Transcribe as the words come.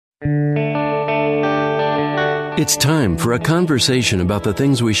It's time for a conversation about the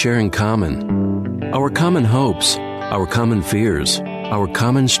things we share in common. Our common hopes, our common fears, our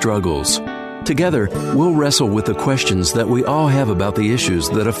common struggles. Together, we'll wrestle with the questions that we all have about the issues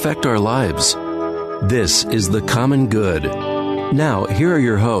that affect our lives. This is The Common Good. Now, here are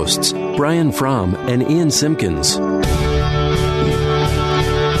your hosts, Brian Fromm and Ian Simpkins.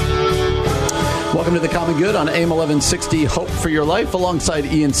 Welcome to The Common Good on AM 1160, Hope for Your Life, alongside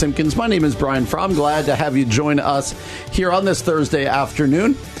Ian Simpkins. My name is Brian Fromm. Glad to have you join us here on this Thursday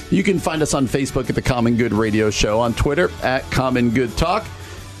afternoon. You can find us on Facebook at The Common Good Radio Show, on Twitter at Common Good Talk.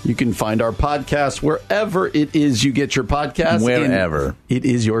 You can find our podcast wherever it is you get your podcast. Wherever. It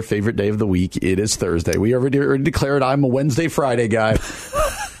is your favorite day of the week. It is Thursday. We already declared I'm a Wednesday, Friday guy.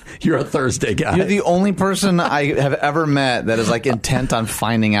 You're a Thursday guy. You're the only person I have ever met that is like intent on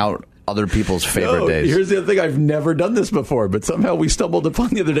finding out other people's favorite days. Here's the other thing. I've never done this before, but somehow we stumbled upon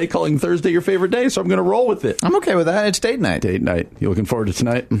the other day calling Thursday your favorite day, so I'm going to roll with it. I'm okay with that. It's date night. Date night. You looking forward to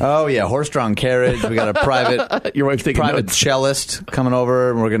tonight? Oh, yeah. Horse-drawn carriage. We got a private your wife's taking private notes. Cellist coming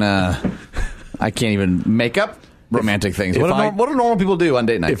over, and we're going to... I can't even make up romantic things. What do normal people do on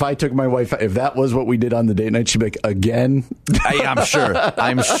date night? If I took my wife, if that was what we did on the date night, she'd be like, again? I'm sure.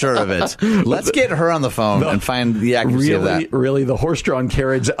 I'm sure of it. Let's get her on the phone and find the accuracy of that. Really, the horse-drawn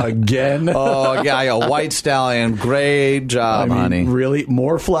carriage again? Oh, yeah, a white stallion. Great job, honey. Really?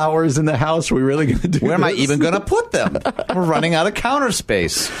 More flowers in the house? Are we really going to do Where this? am I even going to put them? We're running out of counter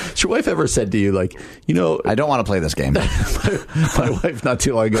space. Has your wife ever said to you, like, you know... I don't want to play this game. my wife, not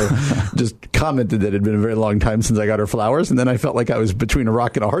too long ago, just commented that it had been a very long time since I got her flowers, and then I felt like I was between a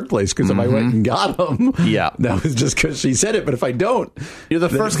rock and a hard place, because if I went and got them, that was just because she said it. But if I don't... You're the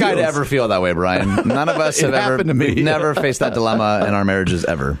first guy to ever feel that way, Brian. None of us have ever never faced that dilemma in our marriages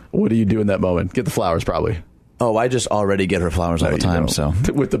ever. What do you do in that moment? Get the flowers, probably. Oh, I just already get her flowers all the time. So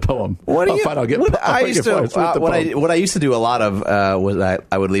with the poem, what do you? Fine, I'll get. What I used to do a lot of was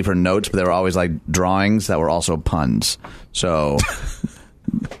I would leave her notes, but they were always like drawings that were also puns. So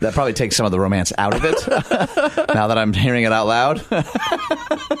that probably takes some of the romance out of it. Now that I'm hearing it out loud.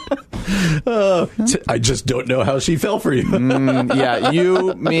 I just don't know how she fell for you. Yeah,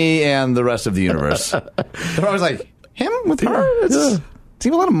 you, me, and the rest of the universe. They're always like, him with her? Does he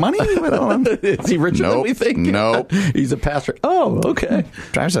have a lot of money? Is he richer than we think? Nope. He's a pastor. Oh, okay.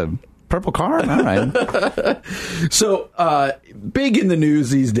 Drives a purple car? All right. So, big in the news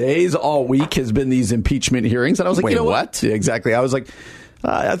these days, all week, has been these impeachment hearings. And I was like, wait, you know what? Yeah, exactly. I was like,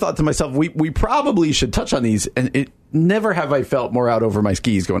 I thought to myself, we probably should touch on these. And never have I felt more out over my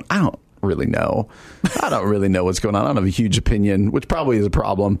skis going, I don't really know. I don't really know what's going on. I don't have a huge opinion, which probably is a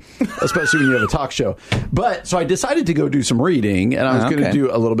problem, especially when you have a talk show. But so I decided to go do some reading, and I was going to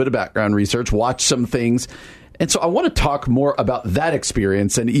do a little bit of background research, watch some things. And so I want to talk more about that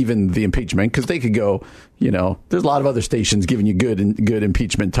experience and even the impeachment, because they could go, there's a lot of other stations giving you good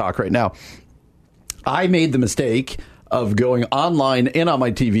impeachment talk right now. I made the mistake of going online and on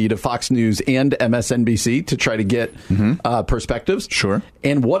my TV to Fox News and MSNBC to try to get perspectives. Sure.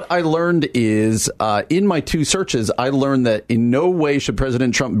 And what I learned is, in my two searches, I learned that in no way should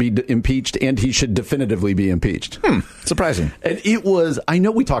President Trump be impeached, and he should definitively be impeached. Surprising. And it was, I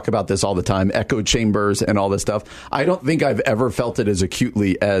know we talk about this all the time, echo chambers and all this stuff. I don't think I've ever felt it as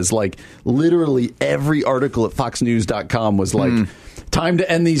acutely as, like, literally every article at foxnews.com was like, time to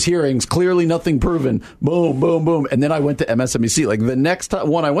end these hearings. Clearly nothing proven. Boom, boom, boom. And then I went to MSNBC. Like, the next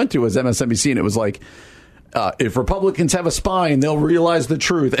one I went to was MSNBC, and it was like, if Republicans have a spine, they'll realize the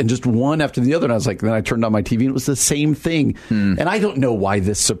truth. And just one after the other. And I was like, then I turned on my TV, and it was the same thing. And I don't know why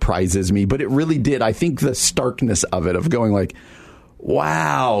this surprises me, but it really did. I think the starkness of it, of going like,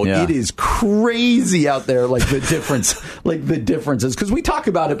 wow, it is crazy out there. Like the difference, like the differences. Because we talk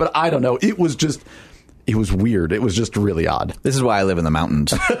about it, but I don't know. It was weird. It was just really odd. This is why I live in the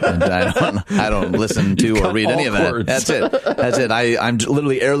mountains. And I don't listen to or read any of that. That's it. I'm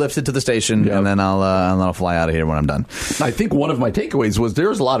literally airlifted to the station, and then I'll fly out of here when I'm done. I think one of my takeaways was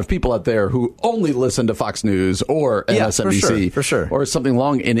there's a lot of people out there who only listen to Fox News or MSNBC for sure. or something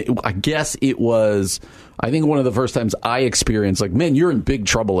long. And I guess it was, I think, one of the first times I experienced, like, man, you're in big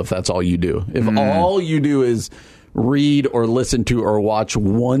trouble if that's all you do. If all you do is read or listen to or watch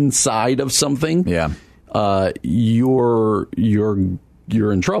one side of something. You're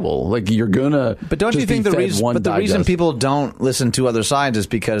in trouble. Like, you're gonna. But don't you think the reason people don't listen to other sides is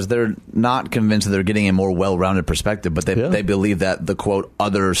because they're not convinced that they're getting a more well-rounded perspective, but they believe that the quote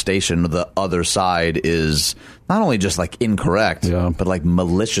other station, the other side, is not only just like incorrect, but like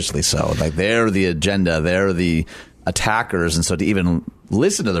maliciously so. Like, they're the agenda, they're the attackers, and so to even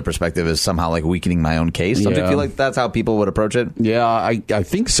listen to their perspective is somehow like weakening my own case. Don't you feel like that's how people would approach it? Yeah, I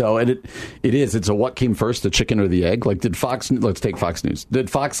think so. And it is. It's a what came first, the chicken or the egg? Like, let's take Fox News. Did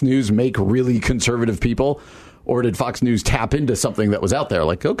Fox News make really conservative people? Or did Fox News tap into something that was out there?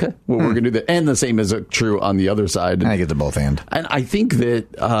 Like, okay, well, we're going to do that. And the same is true on the other side. I get to both ends. And I think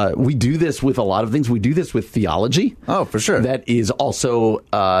that we do this with a lot of things. We do this with theology. Oh, for sure. That is also...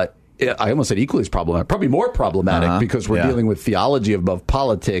 I almost said equally as problematic, probably more problematic because we're dealing with theology above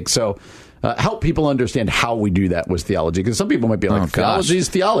politics. So help people understand how we do that with theology, because some people might be like, theology is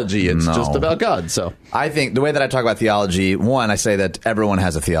theology. It's just about God. So I think the way that I talk about theology, one, I say that everyone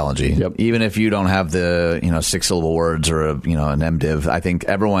has a theology, even if you don't have the 6-syllable words or an MDiv. I think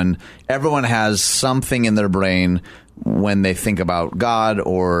everyone has something in their brain when they think about God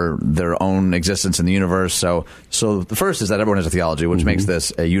or their own existence in the universe. So the first is that everyone has a theology, which makes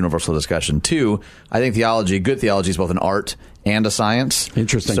this a universal discussion. Two, I think good theology is both an art and a science.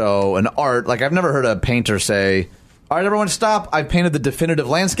 Interesting. So an art, like I've never heard a painter say, all right, everyone stop. I've painted the definitive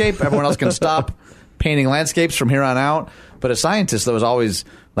landscape. Everyone else can stop painting landscapes from here on out. But a scientist, though, is always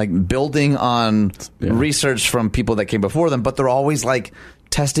like building on research from people that came before them, but they're always like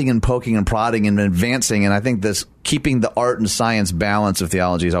testing and poking and prodding and advancing. And I think this keeping the art and science balance of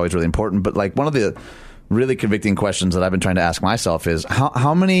theology is always really important. But like one of the really convicting questions that I've been trying to ask myself is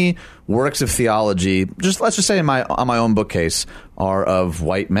how many works of theology, let's just say on my own bookcase, are of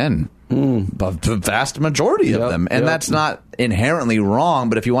white men? The vast majority of them. And that's not inherently wrong.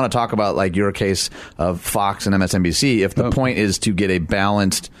 But if you want to talk about like your case of Fox and MSNBC, if the point is to get a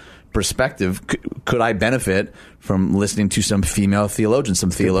balanced perspective, could I benefit from listening to some female theologians, some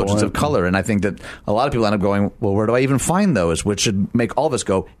theologians of color? And I think that a lot of people end up going, well, where do I even find those? Which should make all of us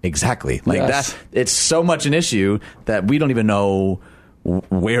go, exactly. Like that. It's so much an issue that we don't even know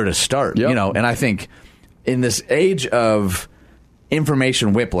where to start. And I think in this age of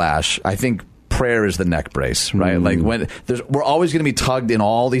information whiplash, I think prayer is the neck brace, right? Like when we're always going to be tugged in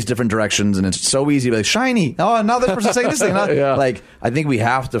all these different directions, and it's so easy to be like, shiny. Oh, now this person's saying this thing. Like, I think we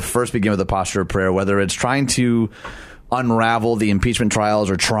have to first begin with the posture of prayer, whether it's trying to unravel the impeachment trials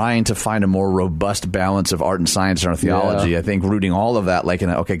or trying to find a more robust balance of art and science in our theology. I think rooting all of that, like,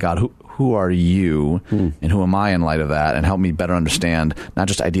 okay, God, who are you and who am I in light of that? And help me better understand not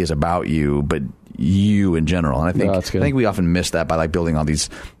just ideas about you, but you in general. And I think we often miss that by like building all these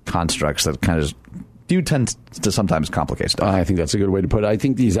constructs that kind of just do tend to sometimes complicate stuff. I think that's a good way to put it. I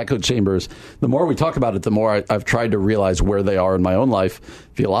think these echo chambers, the more we talk about it, the more I've tried to realize where they are in my own life,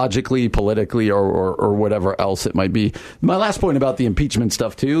 theologically, politically, or whatever else it might be. My last point about the impeachment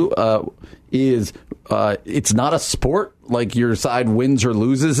stuff, too, is it's not a sport. Like your side wins or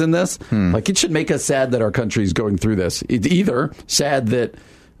loses in this. Like it should make us sad that our country is going through this. It's either sad that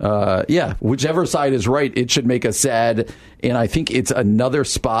whichever side is right, it should make us sad. And I think it's another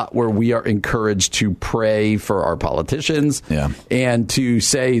spot where we are encouraged to pray for our politicians and to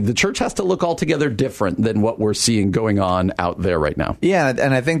say the church has to look altogether different than what we're seeing going on out there right now. Yeah,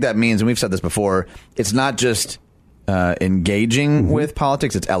 and I think that means, and we've said this before, it's not just engaging with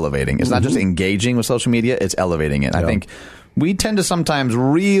politics, it's elevating. It's not just engaging with social media, it's elevating it. I think we tend to sometimes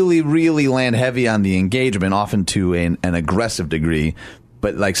really, really land heavy on the engagement, often to an aggressive degree.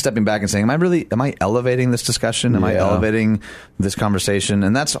 But like stepping back and saying, am I elevating this discussion? Am I elevating this conversation?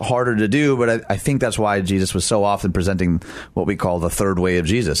 And that's harder to do, but I think that's why Jesus was so often presenting what we call the third way of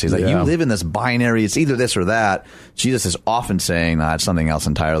Jesus. He's like, you live in this binary, it's either this or that. Jesus is often saying, nah, it's something else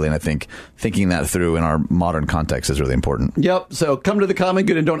entirely. And I think thinking that through in our modern context is really important. Yep. So come to the common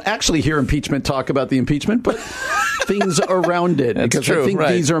good and don't actually hear impeachment talk about the impeachment, but things around it. Because I think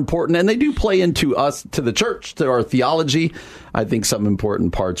these are important, and they do play into us, to the church, to our theology. I think some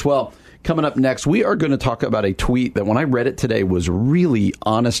important parts. Well, coming up next, we are going to talk about a tweet that when I read it today was really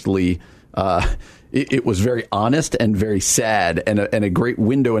honestly, it was very honest and very sad, and a great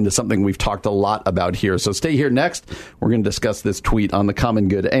window into something we've talked a lot about here. So stay here next. We're going to discuss this tweet on the Common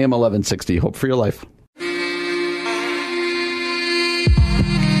Good, AM 1160. Hope for your life.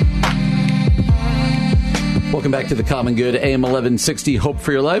 Welcome back to the Common Good, AM 1160, Hope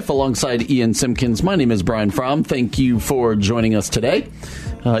for Your Life, alongside Ian Simpkins. My name is Brian Fromm. Thank you for joining us today.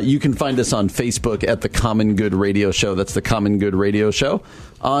 You can find us on Facebook at the Common Good Radio Show. That's the Common Good Radio Show.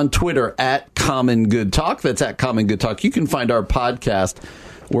 On Twitter at Common Good Talk. That's at Common Good Talk. You can find our podcast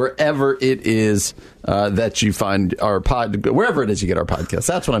wherever it is that you find our wherever it is you get our podcast.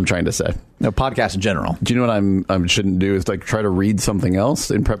 That's what I'm trying to say. No, podcast in general. Do you know what I shouldn't do is like try to read something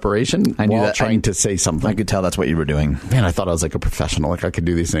else in preparation while trying to say something. I could tell that's what you were doing. Man, I thought I was like a professional, like I could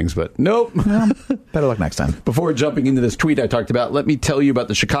do these things, but nope. Well, better luck next time. Before jumping into this tweet I talked about, let me tell you about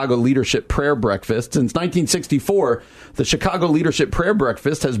the Chicago Leadership Prayer Breakfast. Since 1964, the Chicago Leadership Prayer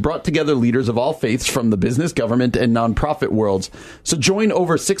Breakfast has brought together leaders of all faiths from the business, government, and nonprofit worlds. So join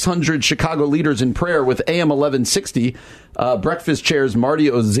over 600 Chicago leaders in prayer with AM 1160 breakfast chairs Marty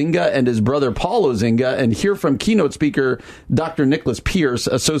Ozinga and his brother Paul Ozinga, and hear from keynote speaker Dr. Nicholas Pierce,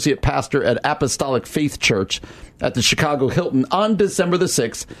 associate pastor at Apostolic Faith Church at the Chicago Hilton on December the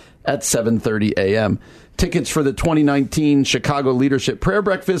 6th at 7:30 a.m. Tickets for the 2019 Chicago Leadership Prayer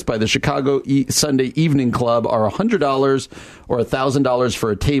Breakfast by the Chicago Sunday Evening Club are $100 or $1,000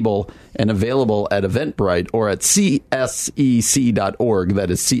 for a table, and available at Eventbrite or at csec.org.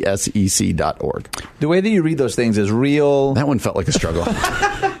 That is csec.org. The way that you read those things is real. That one felt like a struggle.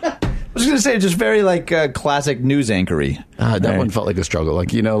 I was going to say, just very like classic news anchory. That one felt like a struggle.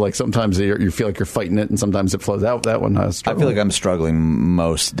 Like, you know, like sometimes you feel like you're fighting it and sometimes it flows out. That one has struggle. I feel like I'm struggling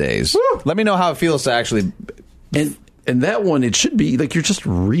most days. Woo! Let me know how it feels to actually. And that one, it should be like you're just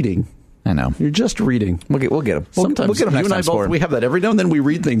reading. I know. You're just reading. We'll get them. Sometimes we'll get them you and I both, we have that every now and then. We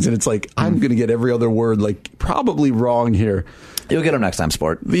read things and it's like, I'm going to get every other word like probably wrong here. You'll get them next time,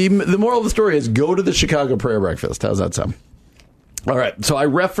 Sport. The moral of the story is go to the Chicago Prayer Breakfast. How's that sound? All right, so I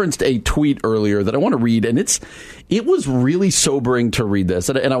referenced a tweet earlier that I want to read, and it was really sobering to read this,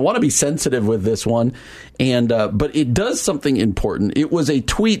 and I want to be sensitive with this one, and but it does something important. It was a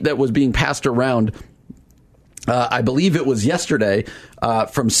tweet that was being passed around, I believe it was yesterday,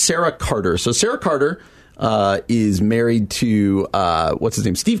 from Sarah Carter. So Sarah Carter is married to, what's his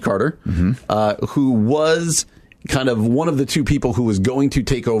name, Steve Carter, who was kind of one of the two people who was going to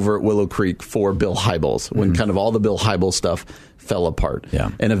take over at Willow Creek for Bill Hybels when kind of all the Bill Hybels stuff fell apart. Yeah.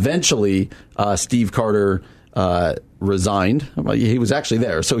 And eventually, Steve Carter resigned. He was actually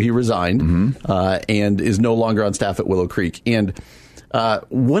there, so he resigned and is no longer on staff at Willow Creek. And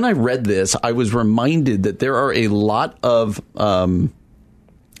when I read this, I was reminded that there are a lot of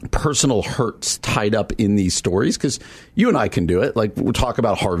personal hurts tied up in these stories, because you and I can do it. Like, we'll talk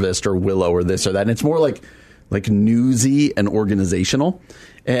about Harvest or Willow or this or that, and it's more like newsy and organizational.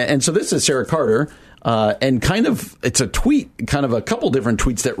 And so this is Sarah Carter, and kind of, it's a tweet, kind of a couple different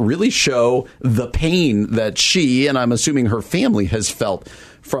tweets that really show the pain that she, and I'm assuming her family, has felt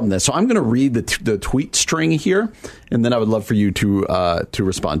from this. So I'm going to read the tweet string here, and then I would love for you to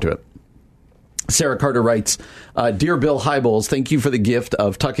respond to it. Sarah Carter writes, Dear Bill Hybels, thank you for the gift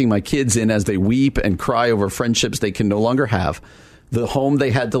of tucking my kids in as they weep and cry over friendships they can no longer have, the home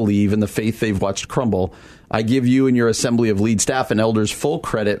they had to leave, and the faith they've watched crumble. I give you and your assembly of lead staff and elders full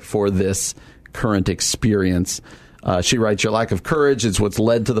credit for this current experience. She writes, your lack of courage is what's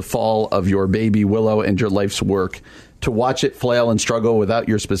led to the fall of your baby Willow and your life's work. To watch it flail and struggle without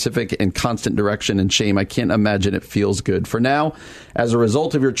your specific and constant direction and shame, I can't imagine it feels good. For now, as a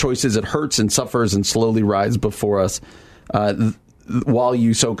result of your choices, it hurts and suffers and slowly rises before us while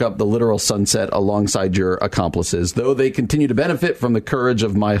you soak up the literal sunset alongside your accomplices, though they continue to benefit from the courage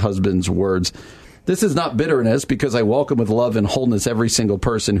of my husband's words. This is not bitterness, because I welcome with love and wholeness every single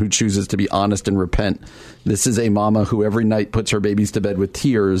person who chooses to be honest and repent. This is a mama who every night puts her babies to bed with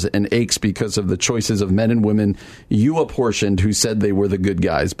tears and aches because of the choices of men and women you apportioned, who said they were the good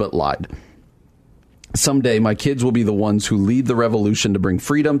guys but lied. Someday my kids will be the ones who lead the revolution to bring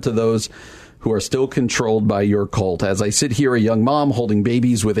freedom to those who are still controlled by your cult. As I sit here, a young mom holding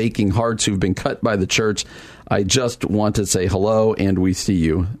babies with aching hearts who've been cut by the church, I just want to say hello, and we see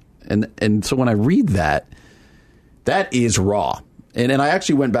you. And so when I read that is raw. And I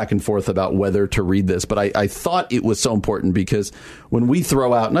actually went back and forth about whether to read this, but I thought it was so important, because when we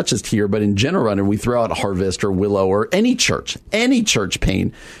throw out, not just here, but in general, and we throw out Harvest or Willow or any church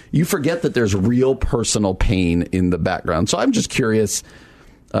pain, you forget that there's real personal pain in the background. So I'm just curious,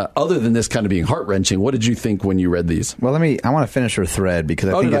 other than this kind of being heart-wrenching, what did you think when you read these? Well, I want to finish her thread,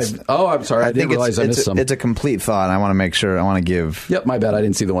 because I think it's... I'm sorry. I didn't realize I missed some. It's a complete thought. I want to make sure, I want to give... Yep, my bad. I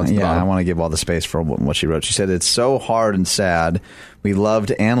didn't see the ones at the bottom. I want to give all the space for what she wrote. She said, it's so hard and sad. We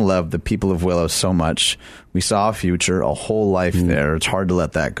loved and loved the people of Willow so much. We saw a future, a whole life there. It's hard to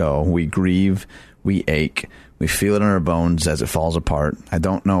let that go. We grieve. We ache. We feel it in our bones as it falls apart. I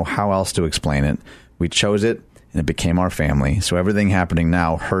don't know how else to explain it. We chose it, and it became our family. So everything happening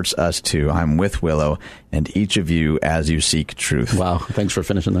now hurts us too. I'm with Willow and each of you as you seek truth. Wow. Thanks for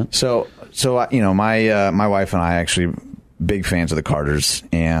finishing that. So my wife and I actually big fans of the Carters,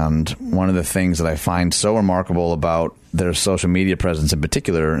 and one of the things that I find so remarkable about their social media presence in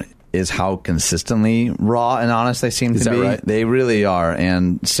particular is how consistently raw and honest they seem to be. Right? They really are.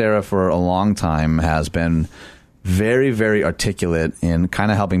 And Sarah, for a long time, has been very, very articulate in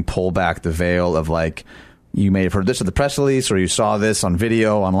kind of helping pull back the veil of, like, you may have heard this at the press release or you saw this on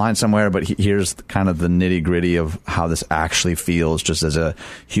video online somewhere, but here's kind of the nitty gritty of how this actually feels just as a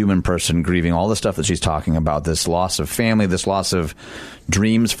human person grieving all the stuff that she's talking about, this loss of family, this loss of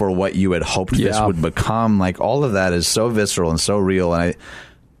dreams for what you had hoped this would become. Like, all of that is so visceral and so real. And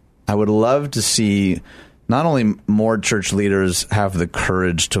I would love to see not only more church leaders have the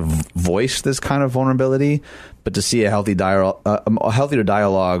courage to voice this kind of vulnerability, but to see a healthier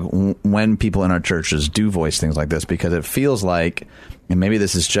dialogue when people in our churches do voice things like this, because it feels like, and maybe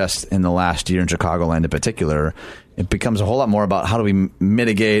this is just in the last year in Chicagoland in particular, it becomes a whole lot more about how do we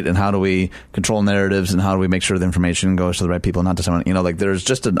mitigate and how do we control narratives and how do we make sure the information goes to the right people, not to someone, like, there's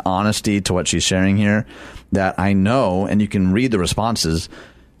just an honesty to what she's sharing here that I know, and you can read the responses.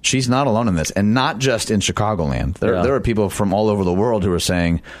 She's not alone in this, and not just in Chicagoland. There are people from all over the world who are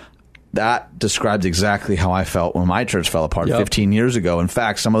saying, that describes exactly how I felt when my church fell apart 15 years ago. In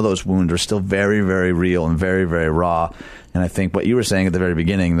fact, some of those wounds are still very, very real and very, very raw. And I think what you were saying at the very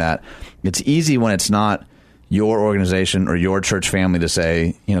beginning, that it's easy when it's not your organization or your church family to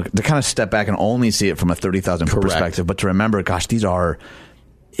say, to kind of step back and only see it from a 30,000-foot perspective, but to remember, gosh, these are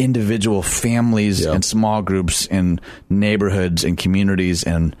individual families and small groups and neighborhoods and communities,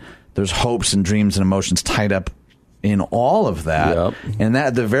 and there's hopes and dreams and emotions tied up in all of that. And that,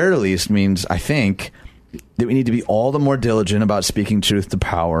 at the very least, means, I think, that we need to be all the more diligent about speaking truth to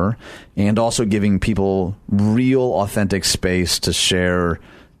power and also giving people real, authentic space to share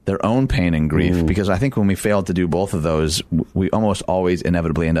their own pain and grief, because I think when we fail to do both of those, we almost always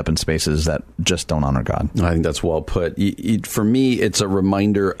inevitably end up in spaces that just don't honor God. I think that's well put. For me, it's a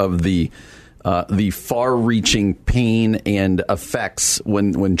reminder of the far-reaching pain and effects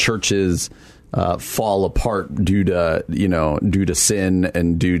when churches fall apart due to sin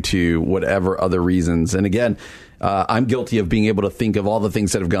and due to whatever other reasons. And again, I'm guilty of being able to think of all the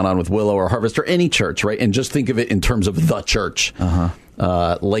things that have gone on with Willow or Harvest or any church, right? And just think of it in terms of the church.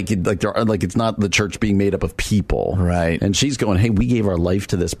 Like it's not the church being made up of people, right? And she's going, "Hey, we gave our life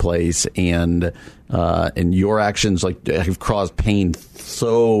to this place, and your actions have caused pain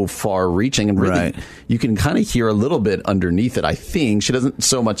so far-reaching." And really, you can kind of hear a little bit underneath it. I think she doesn't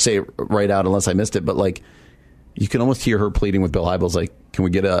so much say it right out, unless I missed it, but you can almost hear her pleading with Bill Hybels, like, "Can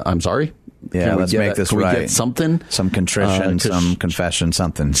we get a I'm sorry? Yeah, let's make this right. Can we get something? Some contrition, some confession,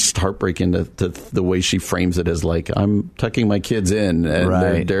 something." Just heartbreaking to the way she frames it as, like, I'm tucking my kids in,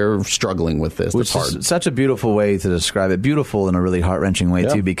 and they're struggling with this. Which is such a beautiful way to describe it. Beautiful in a really heart-wrenching way,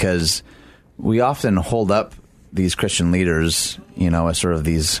 too, because we often hold up these Christian leaders, as sort of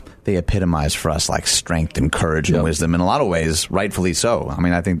they epitomize for us, like, strength and courage and wisdom. In a lot of ways, rightfully so. I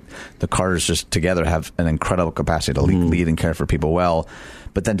mean, I think the Carters just together have an incredible capacity to lead and care for people well.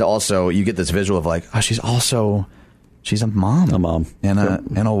 But then to also, you get this visual of, like, she's a mom. And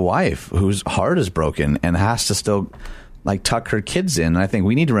a wife whose heart is broken and has to still, like, tuck her kids in. And I think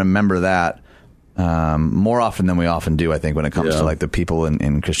we need to remember that more often than we often do, I think, when it comes to, like, the people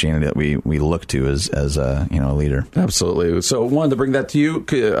in Christianity that we look to as a leader. Absolutely. So wanted to bring that to you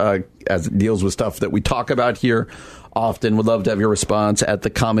as it deals with stuff that we talk about here often. Would love to have your response at the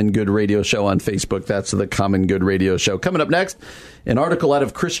Common Good Radio Show on Facebook. That's the Common Good Radio Show. Coming up next, an article out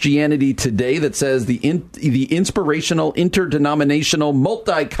of Christianity Today that says the inspirational, interdenominational,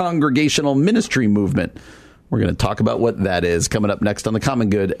 multi-congregational ministry movement. We're going to talk about what that is coming up next on the Common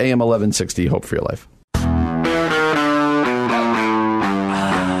Good, AM 1160, Hope for Your Life.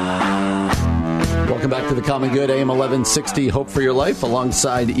 Welcome back to the Common Good, AM 1160, Hope for Your Life,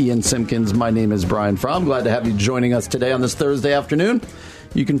 alongside Ian Simpkins. My name is Brian Fromm. Glad to have you joining us today on this Thursday afternoon.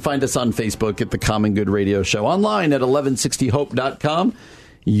 You can find us on Facebook at the Common Good Radio Show, online at 1160hope.com.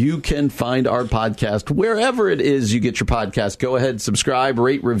 You can find our podcast wherever it is you get your podcast. Go ahead, subscribe,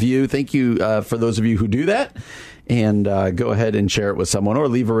 rate, review. Thank you for those of you who do that. And go ahead and share it with someone or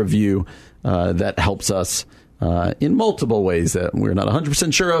leave a review. That helps us in multiple ways that we're not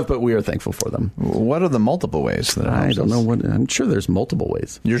 100% sure of, but we are thankful for them. What are the multiple ways? I don't know. I'm sure there's multiple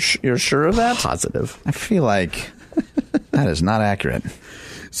ways. You're sure of that? Positive. I feel like that is not accurate.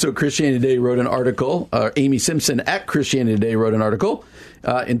 So Christianity Today wrote an article, Amy Simpson at Christianity Today wrote an article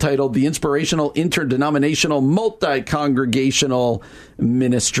entitled The Inspirational, Interdenominational, Multi-Congregational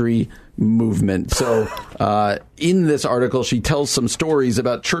Ministry Movement. So in this article, she tells some stories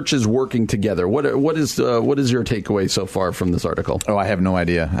about churches working together. What is your takeaway so far from this article? Oh, I have no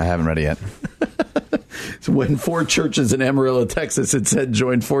idea. I haven't read it yet. when 4 churches in Amarillo, Texas, it said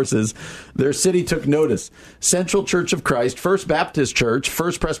joined forces, their city took notice. Central Church of Christ, First Baptist Church,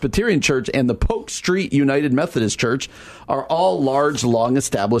 First Presbyterian Church, and the Polk Street United Methodist Church are all large,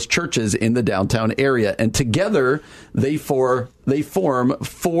 long-established churches in the downtown area. And together, they form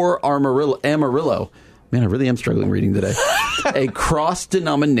 4 Amarillo. Man, I really am struggling reading today. A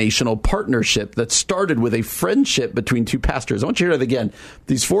cross-denominational partnership that started with a friendship between 2 pastors. I want you to hear that again.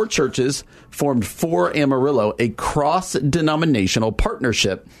 These 4 churches formed 4 Amarillo, a cross-denominational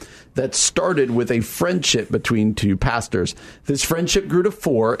partnership that started with a friendship between 2 pastors. This friendship grew to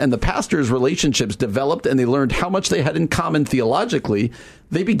 4, and the pastors' relationships developed, and they learned how much they had in common theologically.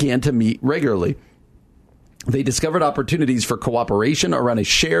 They began to meet regularly. They discovered opportunities for cooperation around a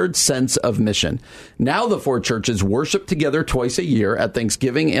shared sense of mission. Now the 4 churches worship together twice a year at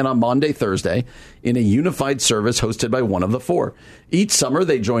Thanksgiving and on Maundy, Thursday in a unified service hosted by one of the 4. Each summer,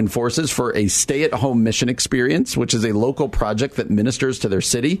 they join forces for a stay-at-home mission experience, which is a local project that ministers to their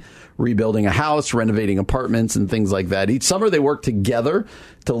city, rebuilding a house, renovating apartments, and things like that. Each summer, they work together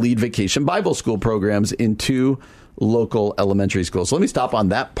to lead vacation Bible school programs in 2 local elementary schools. So let me stop on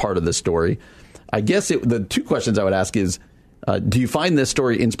that part of the story. I guess the 2 questions I would ask is, do you find this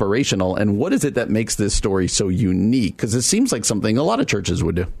story inspirational? And what is it that makes this story so unique? Because it seems like something a lot of churches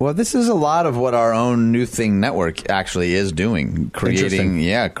would do. Well, this is a lot of what our own New Thing Network actually is doing.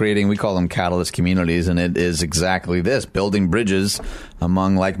 Creating, we call them catalyst communities. And it is exactly this, building bridges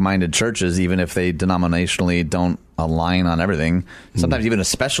among like-minded churches, even if they denominationally don't align on everything. Sometimes even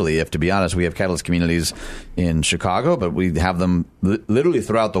especially if, to be honest, we have catalyst communities in Chicago, but we have them literally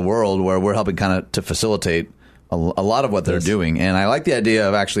throughout the world where we're helping kind of to facilitate a lot of what they're doing. And I like the idea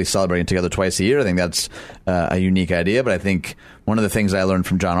of actually celebrating together twice a year. I think that's a unique idea. But I think one of the things I learned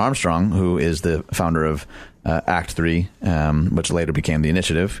from John Armstrong, who is the founder of Act 3, which later became the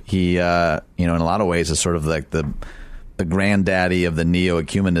Initiative, he, in a lot of ways is sort of like the granddaddy of the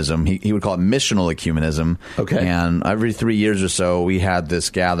neo-ecumenism. He would call it missional ecumenism. Okay. And every 3 years or so, we had this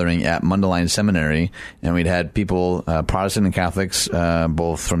gathering at Mundelein Seminary, and we'd had people, Protestant and Catholics,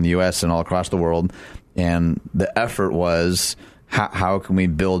 both from the U.S. and all across the world. And the effort was, how can we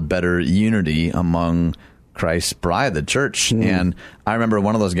build better unity among Christ's bride, the church? And I remember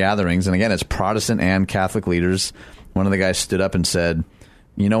one of those gatherings, and again, it's Protestant and Catholic leaders. One of the guys stood up and said,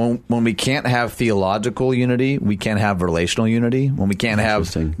 when we can't have theological unity, we can't have relational unity. When we can't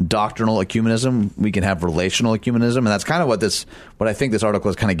have doctrinal ecumenism, we can have relational ecumenism. And that's kind of what I think this article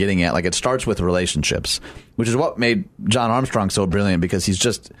is kind of getting at. Like, it starts with relationships, which is what made John Armstrong so brilliant, because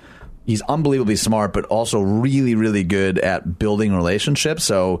he's unbelievably smart, but also really, really good at building relationships.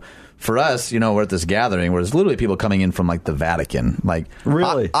 So for us, we're at this gathering where there's literally people coming in from like the Vatican. Like,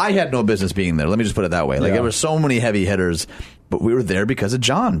 really, I had no business being there. Let me just put it that way. Like, there were so many heavy hitters, but we were there because of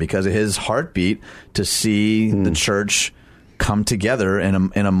John, because of his heartbeat to see the church come together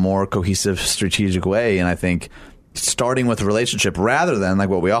in a more cohesive, strategic way. And I think starting with a relationship rather than like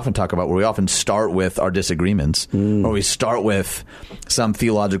what we often talk about, where we often start with our disagreements, or we start with some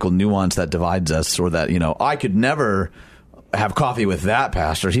theological nuance that divides us, or that, I could never have coffee with that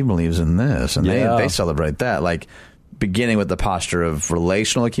pastor. He believes in this, and they celebrate that. Like, beginning with the posture of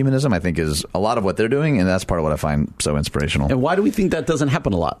relational ecumenism, I think, is a lot of what they're doing, and that's part of what I find so inspirational. And why do we think that doesn't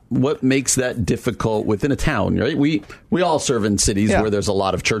happen a lot? What makes that difficult within a town, right? We all serve in cities where there's a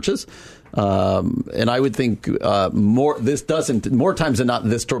lot of churches. And I would think more times than not,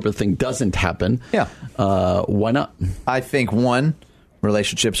 this sort of thing doesn't happen. Yeah. Why not? I think, one,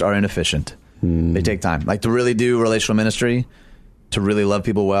 relationships are inefficient. They take time. Like, to really do relational ministry, to really love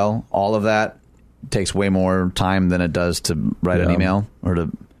people well, all of that takes way more time than it does to write an email or to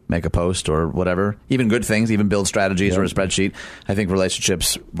make a post or whatever. Even good things, even build strategies or a spreadsheet. I think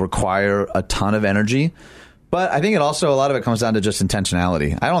relationships require a ton of energy. But I think a lot of it comes down to just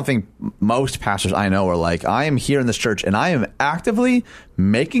intentionality. I don't think most pastors I know are like, I am here in this church and I am actively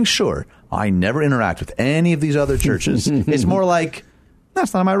making sure I never interact with any of these other churches. It's more like,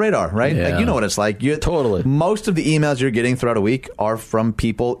 that's not on my radar, right? Yeah. Like, you know what it's like. Totally. Most of the emails you're getting throughout a week are from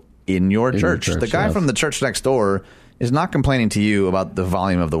people in your church. The guy from the church next door is not complaining to you about the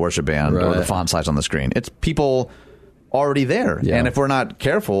volume of the worship band or the font size on the screen. It's people already there. Yeah. And if we're not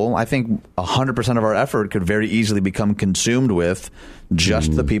careful, I think 100% of our effort could very easily become consumed with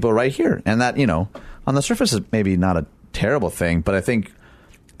just the people right here. And that, on the surface is maybe not a terrible thing, but I think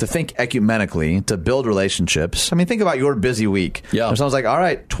to think ecumenically, to build relationships. I mean, think about your busy week. Yeah. If someone's like, all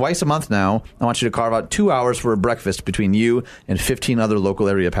right, twice a month now, I want you to carve out 2 hours for a breakfast between you and 15 other local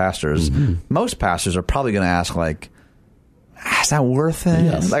area pastors. Most pastors are probably going to ask, like, is that worth it?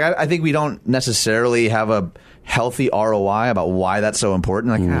 Yes. Like, I think we don't necessarily have a healthy ROI about why that's so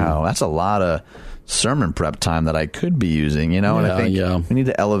important. Like, that's a lot of sermon prep time that I could be using, and I think we need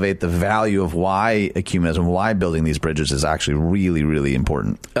to elevate the value of why ecumenism, why building these bridges is actually really, really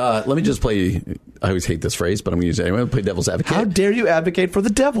important. Let me just play, I always hate this phrase, but I'm going to use it anyway. Play devil's advocate. How dare you advocate for the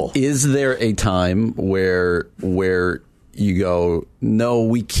devil? Is there a time where you go, no,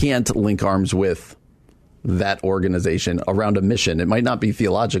 we can't link arms with that organization around a mission? It might not be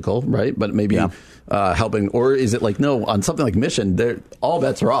theological, right? But maybe helping. Or is it like, no, on something like mission, all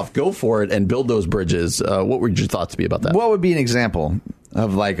bets are off. Go for it and build those bridges. What would your thoughts be about that? What would be an example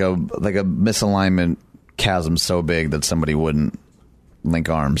of like a misalignment chasm so big that somebody wouldn't link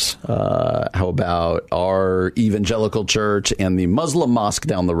arms? How about our evangelical church and the Muslim mosque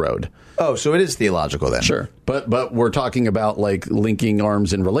down the road? Oh, so it is theological then. Sure. But we're talking about like linking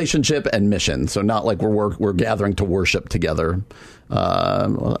arms in relationship and mission. So not like we're gathering to worship together.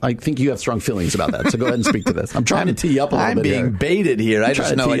 I think you have strong feelings about that. So go ahead and speak to this. I'm trying to tee you up a little bit. I'm being baited here. I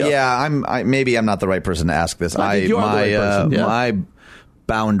just know. Maybe I'm not the right person to ask this. My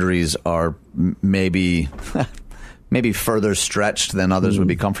boundaries are maybe further stretched than others would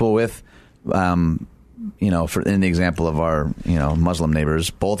be comfortable with. In the example of our, Muslim neighbors,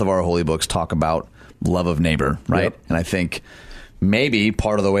 both of our holy books talk about love of neighbor, right? Yep. And I think maybe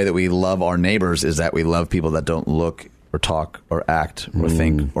part of the way that we love our neighbors is that we love people that don't look or talk or act or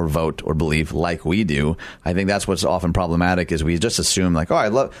think or vote or believe like we do. I think that's what's often problematic is we just assume like,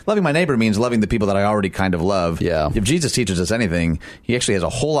 loving my neighbor means loving the people that I already kind of love. Yeah. If Jesus teaches us anything, he actually has a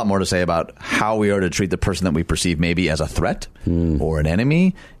whole lot more to say about how we are to treat the person that we perceive maybe as a threat or an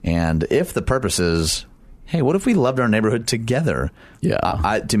enemy. And if the purpose is, hey, what if we loved our neighborhood together?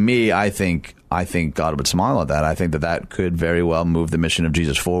 Yeah. To me, I think God would smile at that. I think that could very well move the mission of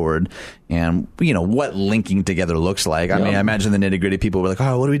Jesus forward. And, what linking together looks like. I mean, I imagine the nitty-gritty people were like,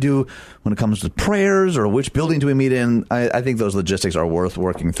 what do we do when it comes to prayers or which building do we meet in? I think those logistics are worth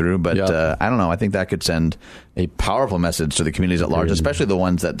working through. But I don't know. I think that could send a powerful message to the communities at large, especially the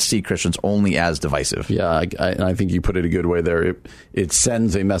ones that see Christians only as divisive. Yeah, I think you put it a good way there. It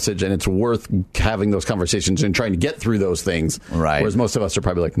sends a message, and it's worth having those conversations and trying to get through those things. Right. Whereas most of us are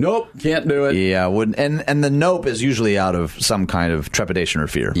probably like, nope, can't do it. Yeah, and the nope is usually out of some kind of trepidation or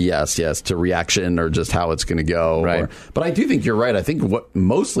fear. Yes, to reaction or just how it's going to go. Right. But I do think you're right. I think what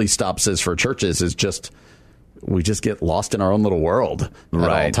mostly stops us for churches is we just get lost in our own little world at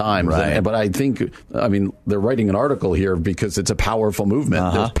all times. Right. But I think, they're writing an article here because it's a powerful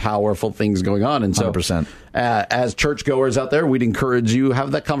movement. There's powerful things going on. And so 100%. As churchgoers out there, we'd encourage you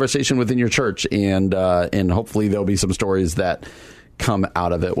have that conversation within your church. And hopefully there'll be some stories that come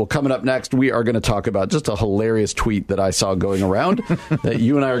out of it. Well, coming up next, we are going to talk about just a hilarious tweet that I saw going around that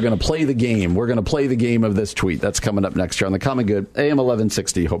you and I are going to play the game. We're going to play the game of this tweet. That's coming up next here on The Common Good, AM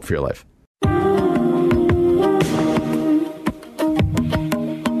 1160. Hope for your life.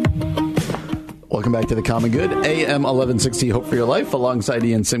 Welcome back to The Common Good, AM 1160, Hope for Your Life. Alongside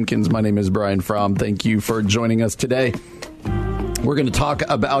Ian Simpkins, my name is Brian Fromm. Thank you for joining us today. We're going to talk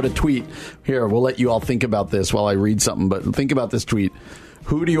about a tweet. Here, we'll let you all think about this while I read something, but think about this tweet.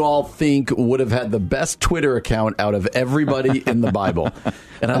 Who do you all think would have had the best Twitter account out of everybody in the Bible?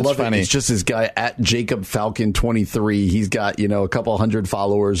 And I love it. It's just this guy at Jacob Falcon 23. He's got, a couple hundred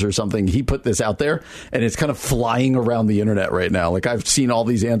followers or something. He put this out there, and it's kind of flying around the internet right now. Like, I've seen all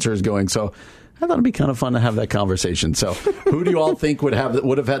these answers going, so I thought it'd be kind of fun to have that conversation. So who do you all think would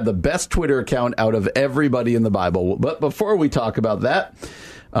have had the best Twitter account out of everybody in the Bible? But before we talk about that,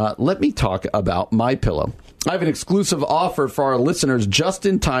 let me talk about MyPillow. I have an exclusive offer for our listeners just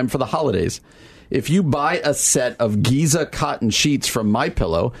in time for the holidays. If you buy a set of Giza cotton sheets from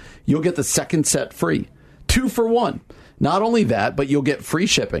MyPillow, you'll get the second set free. 2 for 1. Not only that, but you'll get free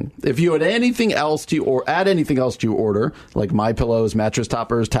shipping. If you add anything else to your order, like MyPillows, mattress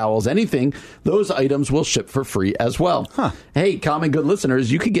toppers, towels, anything, those items will ship for free as well. Hey, Common Good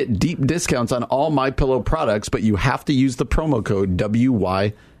listeners, you can get deep discounts on all MyPillow products, but you have to use the promo code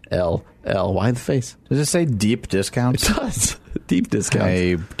WYLL. Why the face? Does it say deep discounts? It does. Deep discounts.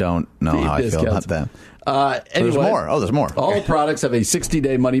 I don't know how I feel about that. Anyway, there's more. There's more. All products have a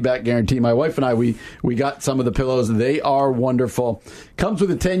 60-day money-back guarantee. My wife and I, we got some of the pillows. They are wonderful. Comes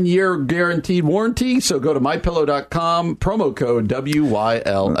with a 10-year guaranteed warranty. So go to MyPillow.com, promo code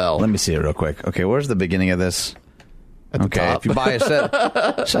WYLL. Let me see it real quick. Okay, where's the beginning of this? At the top. If you buy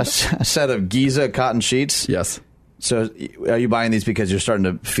a set of Giza cotton sheets. Yes. So are you buying these because you're starting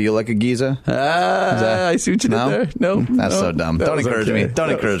to feel like a Giza? I see what you did there. No. That's so dumb. Don't encourage me.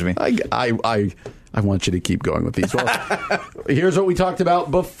 Don't encourage me. I want you to keep going with these. Well, here's what we talked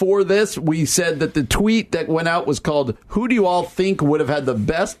about before this. We said that the tweet that went out was called, who do you all think would have had the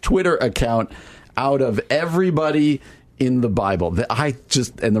best Twitter account out of everybody in the Bible.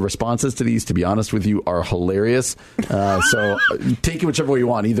 And the responses to these, to be honest with you, are hilarious. So take it whichever way you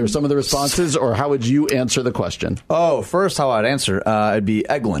want. Either some of the responses, or how would you answer the question? Oh, first, how I'd answer, it'd be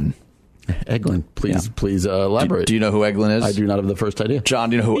Eglin. Eglin, please elaborate. Do you know who Eglin is? I do not have the first idea. John,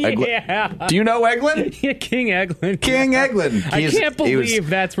 do you know who Eglin? Yeah. Do you know Eglin? Yeah, King Eglin. King Eglin. I can't believe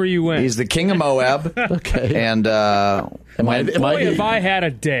that's where you went. He's the king of Moab. Okay. And if I had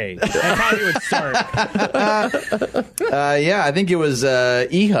a day, that's how he would start. I think it was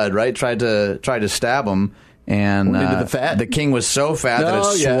Ehud, right? Tried to stab him. And the king was so fat that it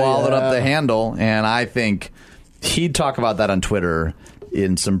swallowed up the handle. And I think he'd talk about that on Twitter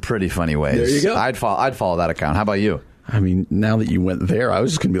in some pretty funny ways. There you go. I'd follow that account. How about you? I mean, now that you went there, I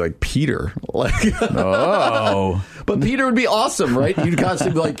was just going to be like Peter. But Peter would be awesome, right? You'd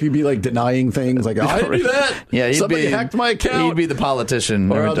constantly be like denying things, like, I didn't do that. Yeah, somebody hacked my account. He'd be the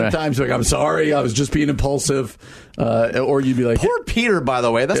politician. Or other times, like, I'm sorry, I was just being impulsive. Or you'd be like, poor Peter, by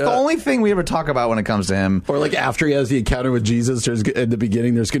the way. That's the only thing we ever talk about when it comes to him. Or like after he has the encounter with Jesus, at the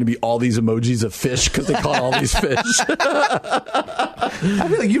beginning, there's going to be all these emojis of fish because they caught all these fish. I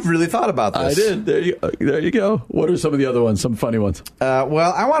feel like you've really thought about this. I did. There you go. What are some of the other ones? Some funny ones.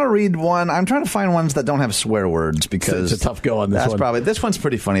 Well, I want to read one. I'm trying to find ones that don't have swear words because it's a tough go on this one. This one's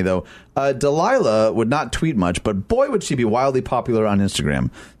pretty funny though. Delilah would not tweet much, but boy would she be wildly popular on Instagram.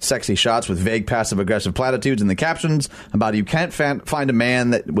 Sexy shots with vague passive-aggressive platitudes in the captions about you can't find a man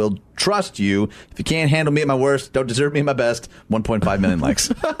that will trust you. If you can't handle me at my worst, don't deserve me at my best. 1.5 million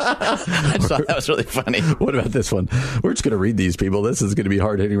likes. I just thought that was really funny. What about this one? We're just going to read these people. This is going to be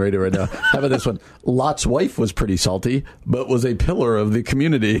hard-hitting radio right now. How about this one? Lot's wife was pretty salty, but was a pillar of the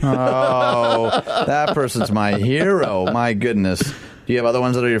community. Oh, that person's my hero. My goodness. Do you have other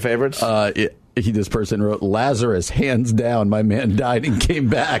ones that are your favorites? This person wrote, Lazarus, hands down, my man died and came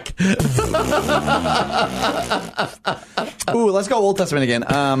back. Ooh, let's go Old Testament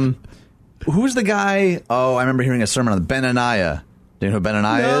again. Who's the guy? Oh, I remember hearing a sermon on Benaniah. Do you know who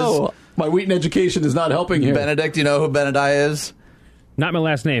Benaniah is? My Wheaton education is not helping here. Benedict, do you know who Benaniah is? Not my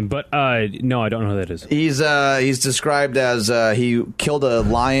last name, but no, I don't know who that is. He's described as he killed a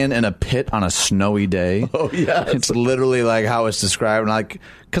lion in a pit on a snowy day. Oh yeah, it's literally like how it's described. Like,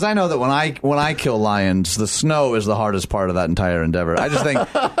 because I know that when I kill lions, the snow is the hardest part of that entire endeavor. I just think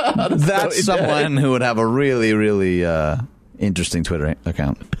that's someone who would have a really, really interesting Twitter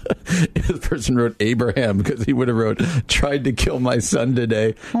account. This person wrote Abraham because he would have wrote, tried to kill my son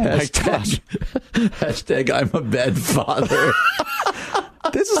today. Oh hashtag I'm a bad father.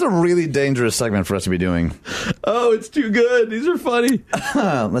 This is a really dangerous segment for us to be doing. Oh, it's too good. These are funny.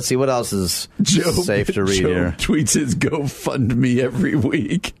 Let's see what else is safe to read here. Tweets his GoFundMe every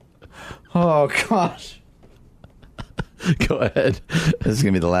week. Oh, gosh. Go ahead. This is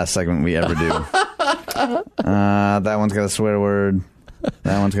going to be the last segment we ever do. That one's got a swear word.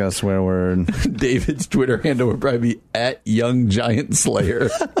 That one's got a swear word. David's Twitter handle would probably be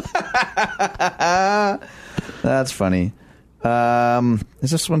 @YoungGiantSlayer. That's funny.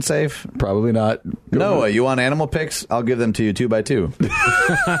 Is this one safe? Probably not. Noah, you want animal pics? I'll give them to you 2 by 2.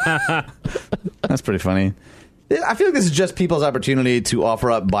 That's pretty funny. I feel like this is just people's opportunity to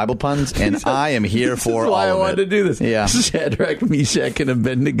offer up Bible puns, and I am here for all of it. This is why I wanted to do this. Yeah. Shadrach, Meshach, and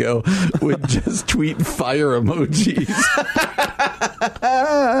Abednego would just tweet fire emojis.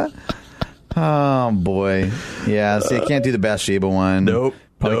 Oh, boy. Yeah, see, I can't do the Bathsheba one. Nope.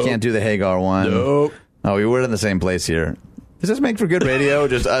 Probably can't do the Hagar one. Nope. Oh, we were in the same place here. Does this make for good radio?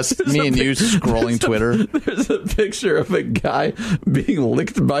 Just us, me and you scrolling Twitter? There's a picture of a guy being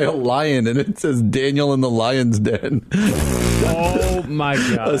licked by a lion, and it says Daniel in the lion's den. Oh, my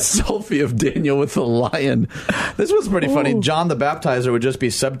God. A selfie of Daniel with the lion. This was pretty funny. John the Baptizer would just be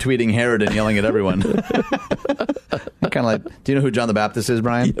subtweeting Herod and yelling at everyone. Kind of like, do you know who John the Baptist is,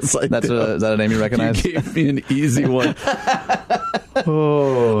 Brian? Yes, I do. Is that a name you recognize? You gave me an easy one.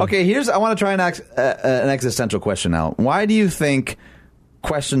 Okay, I want to try an existential question now. Why do you think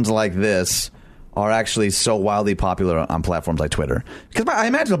questions like this are actually so wildly popular on platforms like Twitter? Because I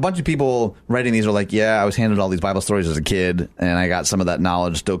imagine a bunch of people writing these are like, yeah, I was handed all these Bible stories as a kid, and I got some of that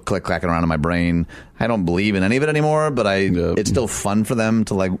knowledge still clacking around in my brain. I don't believe in any of it anymore, but it's still fun for them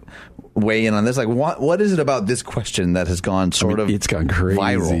to like weigh in on this. Like, what is it about this question that has gone it's gone crazy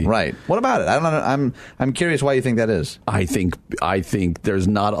viral? Right. What about it? I don't know. I'm curious why you think that is. I think there's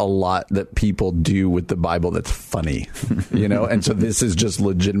not a lot that people do with the Bible that's funny, and so this is just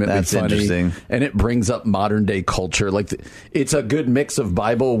legitimately that's funny. Interesting. And it brings up modern day culture. Like it's a good mix of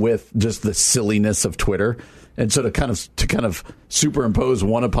Bible with just the silliness of Twitter. And so to kind of superimpose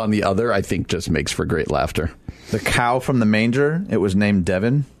one upon the other, I think just makes for great laughter. The cow from the manger, it was named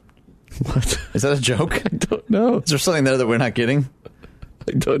Devin. What? Is that a joke? I don't know. Is there something there that we're not getting?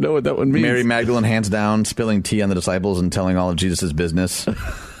 I don't know what that one means. Mary Magdalene hands down, spilling tea on the disciples and telling all of Jesus' business.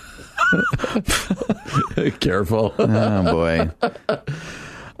 Careful. Oh, boy.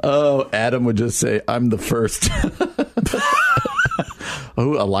 Oh, Adam would just say, I'm the first.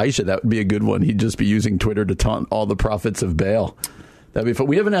 Oh, Elijah, that would be a good one. He'd just be using Twitter to taunt all the prophets of Baal. That'd be fun.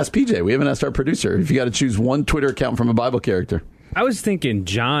 We haven't asked PJ. We haven't asked our producer. If you got to choose one Twitter account from a Bible character. I was thinking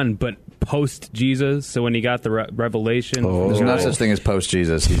John, but post-Jesus. So when he got the revelation. There's no such thing as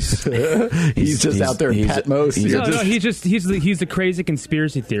post-Jesus. He's just out there in Patmos. He's the crazy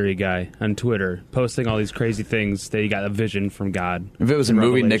conspiracy theory guy on Twitter, posting all these crazy things that he got a vision from God. If it was a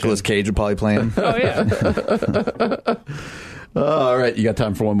movie, Nicolas Cage would probably play him. Oh, yeah. All right, you got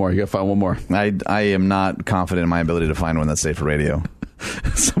time for one more. You got to find one more. I am not confident in my ability to find one that's safe for radio.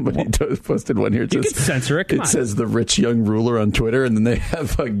 Somebody posted one here. You can censor it. It says the rich young ruler on Twitter, and then they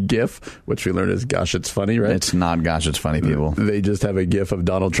have a GIF, which we learned is "Gosh, it's funny," right? It's not "Gosh, it's funy," people. They just have a GIF of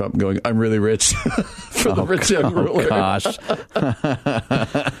Donald Trump going, "I'm really rich," for the rich young ruler. Gosh.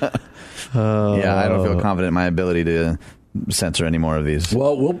 Yeah, I don't feel confident in my ability to censor any more of these.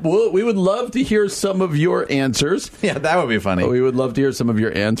 Well, we would love to hear some of your answers. Yeah, that would be funny. We would love to hear some of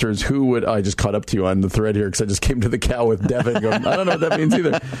your answers. Who would... I just caught up to you on the thread here because I just came to the cow with Devin going, I don't know what that means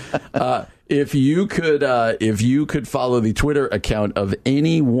either. If you could follow the Twitter account of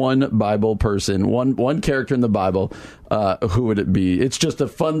any one Bible person, one character in the Bible, who would it be? It's just a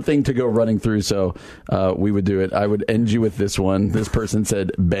fun thing to go running through, so we would do it. I would end you with this one. This person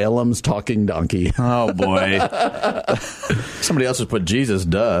said, Balaam's talking donkey. Oh, boy. Somebody else has put Jesus,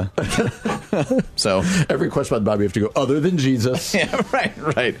 duh. So every question about the Bible, you have to go, other than Jesus. Yeah,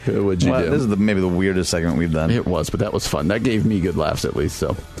 right. Who would you do? This is maybe the weirdest segment we've done. It was, but that was fun. That gave me good laughs, at least,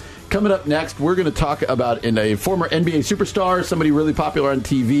 so... Coming up next, we're going to talk about a former NBA superstar, somebody really popular on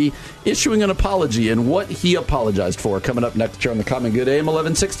TV, issuing an apology and what he apologized for. Coming up next here on the Common Good, AM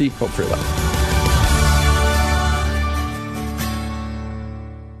 1160. Hope for your life.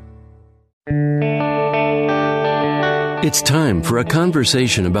 It's time for a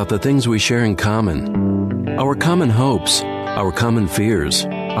conversation about the things we share in common. Our common hopes, our common fears,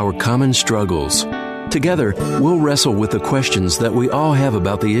 our common struggles. Together, we'll wrestle with the questions that we all have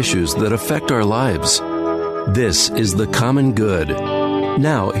about the issues that affect our lives. This is The Common Good.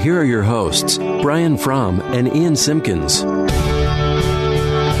 Now, here are your hosts, Brian Fromm and Ian Simpkins.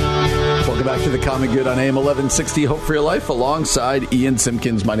 Welcome back to The Common Good on AM 1160. Hope for your life. Alongside Ian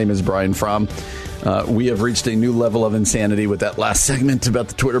Simpkins, my name is Brian Fromm. We have reached a new level of insanity with that last segment about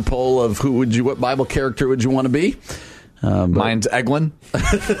the Twitter poll of what Bible character would you want to be? Mine's Eglin.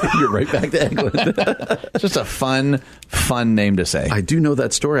 You're right back to Eglin. It's just a fun name to say. I do know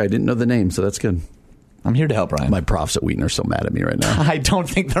that story. I didn't know the name, so that's good. I'm here to help, Ryan. My profs at Wheaton are so mad at me right now. I don't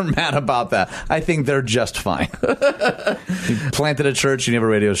think they're mad about that. I think they're just fine. You planted a church, you have a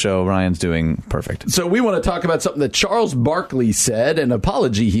radio show. Ryan's doing perfect. So we want to talk about something that Charles Barkley said, an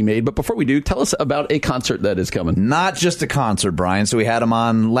apology he made. But before we do, tell us about a concert that is coming. Not just a concert, Brian. So we had him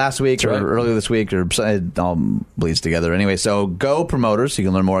on last week or earlier this week, or it all bleeds together. Anyway, so Go Promoters. You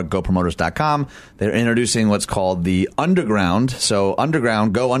can learn more at gopromoters.com. They're introducing what's called the Underground. So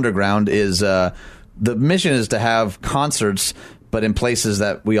Go Underground is... the mission is to have concerts, but in places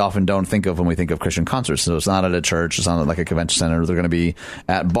that we often don't think of when we think of Christian concerts. So it's not at a church. It's not like a convention center. They're going to be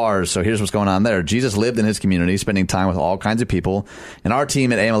at bars. So here's what's going on there. Jesus lived in his community, spending time with all kinds of people. And our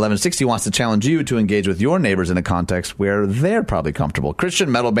team at AM 1160 wants to challenge you to engage with your neighbors in a context where they're probably comfortable.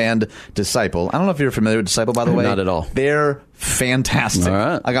 Christian metal band Disciple. I don't know if you're familiar with Disciple, by the way. Not at all. They're fantastic. All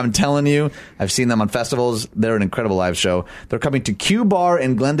right. Like I'm telling you, I've seen them on festivals. They're an incredible live show. They're coming to Q Bar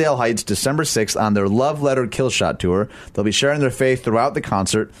in Glendale Heights December 6th on their Love Letter Killshot tour. They'll be sharing their faith throughout the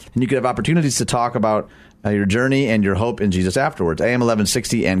concert, and you could have opportunities to talk about your journey and your hope in Jesus afterwards. AM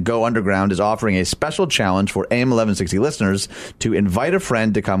 1160 and Go Underground is offering a special challenge for AM 1160 listeners to invite a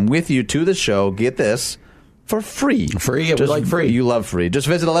friend to come with you to the show. Get this. For free. Free? Yeah, we like free. You love free. Just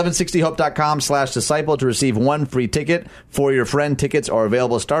visit 1160hope.com/disciple to receive one free ticket for your friend. Tickets are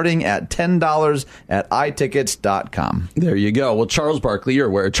available starting at $10 at itickets.com. There you go. Well, Charles Barkley, you're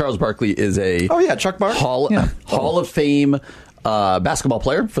aware. Charles Barkley is a... Oh, yeah, Chuck Barkley. Hall of Fame basketball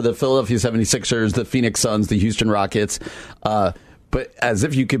player for the Philadelphia 76ers, the Phoenix Suns, the Houston Rockets. But as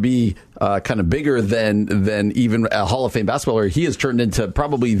if you could be kind of bigger than even a Hall of Fame basketball player, he has turned into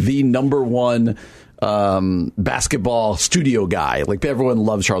probably the number one basketball studio guy. Like, everyone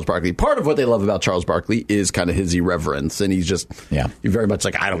loves Charles Barkley. Part of what they love about Charles Barkley is kind of his irreverence, and he's just you're very much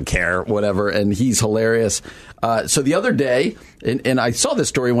like, I don't care, whatever, and he's hilarious. So the other day, and I saw this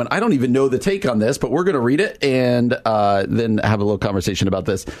story when I don't even know the take on this, but we're going to read it and then have a little conversation about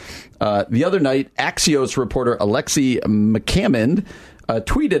this. The other night, Axios reporter Alexi McCammond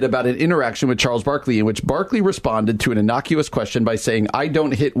tweeted about an interaction with Charles Barkley in which Barkley responded to an innocuous question by saying, "I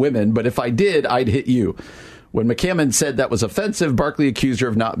don't hit women, but if I did, I'd hit you." When McCammon said that was offensive, Barkley accused her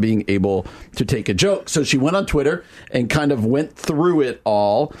of not being able to take a joke. So she went on Twitter and kind of went through it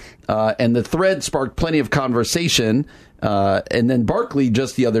all. And the thread sparked plenty of conversation. And then Barkley,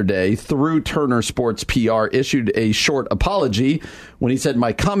 just the other day, through Turner Sports PR, issued a short apology when he said,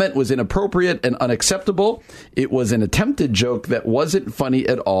 "My comment was inappropriate and unacceptable. It was an attempted joke that wasn't funny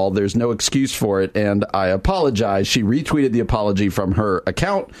at all. There's no excuse for it, and I apologize." She retweeted the apology from her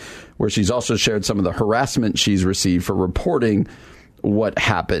account, where she's also shared some of the harassment she's received for reporting what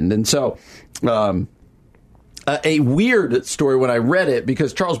happened. And so a weird story when I read it,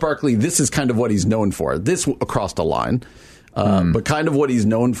 because Charles Barkley, this is kind of what he's known for. This crossed a line, but kind of what he's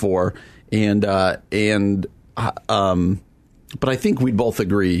known for. But I think we'd both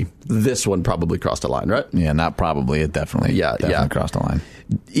agree this one probably crossed a line, right? Yeah, not probably. It definitely crossed a line.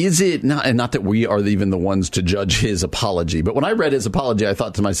 Is it not? And not that we are even the ones to judge his apology, but when I read his apology, I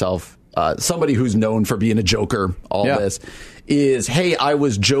thought to myself, somebody who's known for being a joker, this is, hey, I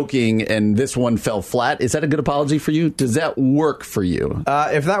was joking and this one fell flat. Is that a good apology for you? Does that work for you?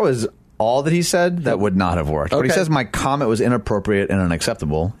 If that was all that he said, that would not have worked. Okay. But he says my comment was inappropriate and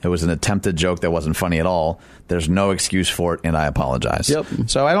unacceptable. It was an attempted joke that wasn't funny at all. There's no excuse for it, and I apologize. Yep.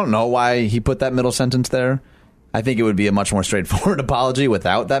 So I don't know why he put that middle sentence there. I think it would be a much more straightforward apology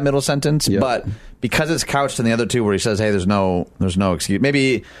without that middle sentence. Yep. But because it's couched in the other two where he says, hey, there's no excuse.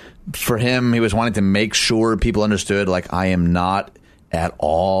 Maybe for him, he was wanting to make sure people understood, like, I am not at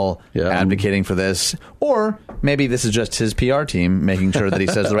all advocating for this. Or maybe this is just his PR team making sure that he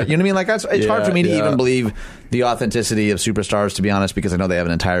says the right... You know what I mean? Like, it's hard for me to even believe the authenticity of superstars, to be honest, because I know they have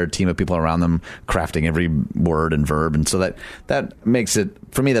an entire team of people around them crafting every word and verb. And so that makes it...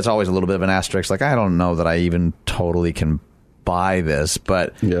 For me, that's always a little bit of an asterisk. Like, I don't know that I even totally can buy this.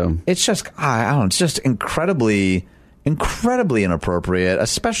 But it's just... I don't know. It's just incredibly inappropriate,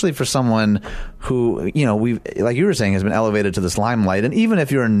 especially for someone who, you know, like you were saying, has been elevated to this limelight. And even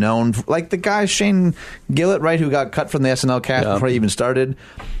if you're known, like the guy Shane Gillett, right, who got cut from the SNL cast before he even started,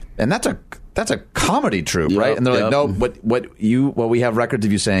 and that's a comedy troupe, right? And they're like, no, what we have records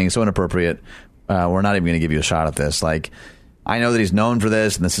of you saying is so inappropriate. We're not even going to give you a shot at this. Like, I know that he's known for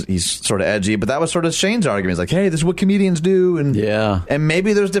this, and he's sort of edgy, but that was sort of Shane's argument. He's like, hey, this is what comedians do. And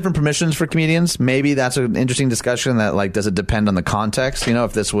maybe there's different permissions for comedians. Maybe that's an interesting discussion that, like, does it depend on the context? You know,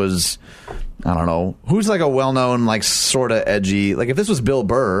 if this was, I don't know, who's like a well-known, like, sort of edgy, like if this was Bill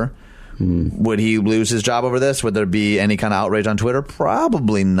Burr, would he lose his job over this? Would there be any kind of outrage on Twitter?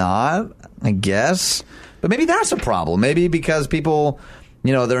 Probably not, I guess. But maybe that's a problem. Maybe because people...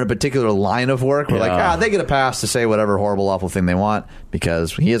 You know, they're in a particular line of work where, like, they get a pass to say whatever horrible, awful thing they want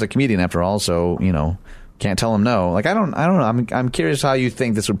because he is a comedian after all. So, you know, can't tell him no. Like, I don't know. I'm curious how you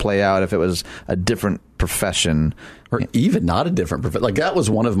think this would play out if it was a different profession, or even not a different profession. Like, that was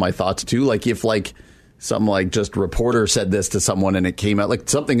one of my thoughts too. Like, if like some like just reporter said this to someone and it came out like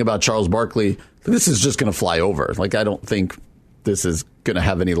something about Charles Barkley, this is just going to fly over. Like, I don't think this is going to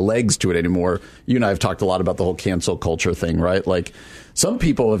have any legs to it anymore. You and I have talked a lot about the whole cancel culture thing, right? Like, some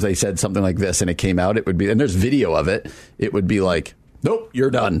people, if they said something like this and it came out, it would be, and there's video of it, it would be like, nope, you're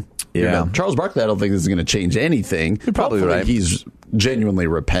done. Yeah. You're done. Charles Barkley, I don't think this is going to change anything. You're probably Hopefully right. He's genuinely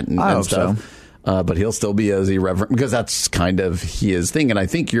repentant and stuff. So. But he'll still be as irreverent because that's kind of his thing. And I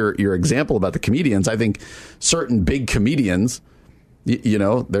think your example about the comedians, I think certain big comedians, you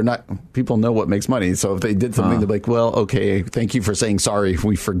know, they're not, people know what makes money. So if they did something, they're like, well, okay, thank you for saying sorry.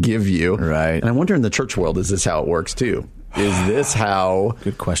 We forgive you. Right. And I wonder in the church world, is this how it works too? Is this how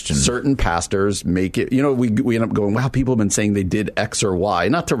good question certain pastors make it? You know, we end up going, wow, people have been saying they did X or Y,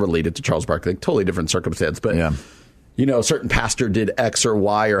 not to relate it to Charles Barkley, like, totally different circumstance, but you know, a certain pastor did X or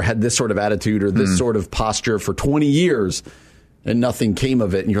Y or had this sort of attitude or this sort of posture for 20 years and nothing came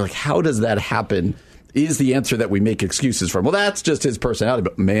of it. And you're like, how does that happen? Is the answer that we make excuses for? Well, that's just his personality,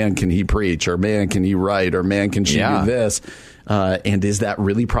 but man, can he preach, or man, can he write, or man, can she do this? And is that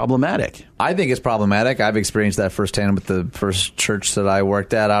really problematic? I think it's problematic. I've experienced that firsthand with the first church that I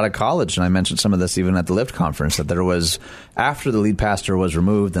worked at out of college, and I mentioned some of this even at the Lift conference, that there was, after the lead pastor was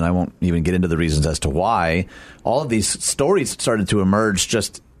removed, and I won't even get into the reasons as to why, all of these stories started to emerge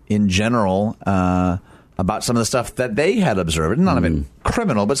just in general about some of the stuff that they had observed. None of it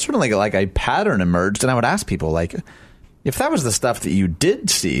criminal, but certainly like a pattern emerged. And I would ask people, like, if that was the stuff that you did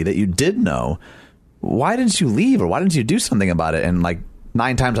see, that you did know, why didn't you leave, or why didn't you do something about it? And like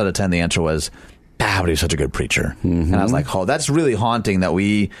 9 times out of 10, the answer was, but he was such a good preacher. And I was like, oh, that's really haunting that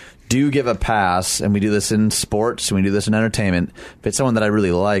we do give a pass, and we do this in sports, and we do this in entertainment. If it's someone that I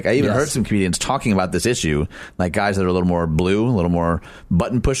really like, I even heard some comedians talking about this issue, like guys that are a little more blue, a little more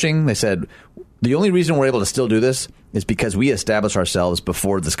button pushing. They said, the only reason we're able to still do this is because we establish ourselves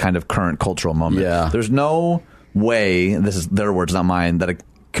before this kind of current cultural moment. Yeah. There's no way, this is their words, not mine, that a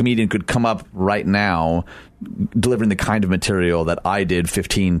comedian could come up right now delivering the kind of material that I did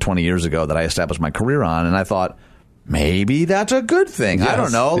 15, 20 years ago that I established my career on. And I thought, maybe that's a good thing. Yes, I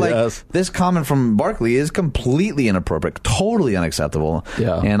don't know. Like this comment from Barkley is completely inappropriate, totally unacceptable.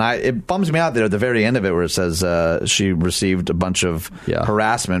 Yeah. And it bums me out there at the very end of it where it says she received a bunch of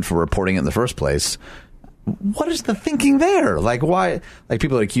harassment for reporting it in the first place. What is the thinking there? Like, why? Like,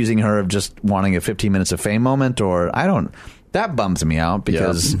 people are accusing her of just wanting a 15 minutes of fame moment, or that bums me out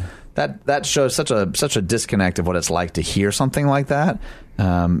because that shows such a disconnect of what it's like to hear something like that,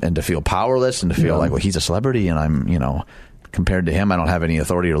 and to feel powerless, and to feel like, well, he's a celebrity and I'm, compared to him, I don't have any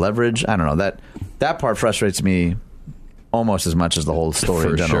authority or leverage. I don't know. That part frustrates me almost as much as the whole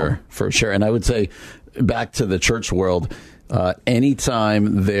story in general. For sure. And I would say, back to the church world,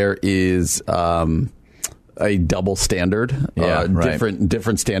 anytime there is a double standard,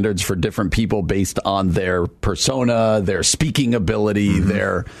 different standards for different people based on their persona, their speaking ability,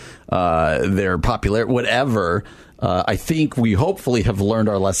 their popularity, whatever. I think we hopefully have learned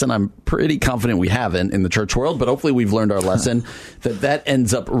our lesson. I'm pretty confident we haven't in the church world, but hopefully we've learned our lesson that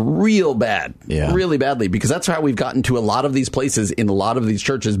ends up real bad, really badly, because that's how we've gotten to a lot of these places in a lot of these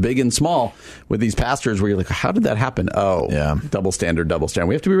churches, big and small, with these pastors where you're like, how did that happen? Double standard.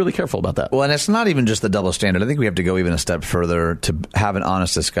 We have to be really careful about that. Well, and it's not even just the double standard. I think we have to go even a step further to have an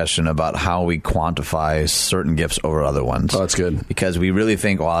honest discussion about how we quantify certain gifts over other ones. Oh, that's good. Because we really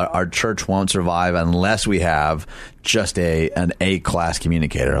think, well, our church won't survive unless we have just an A-class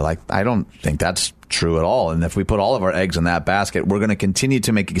communicator. Like, I don't think that's true at all. And if we put all of our eggs in that basket, we're going to continue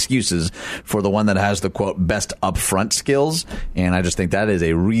to make excuses for the one that has the, quote, best upfront skills. And I just think that is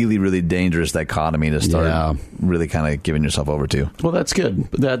a really, really dangerous dichotomy to start really kind of giving yourself over to. Well, that's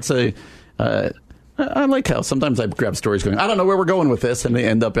good. That's I like how sometimes I grab stories going, I don't know where we're going with this, and they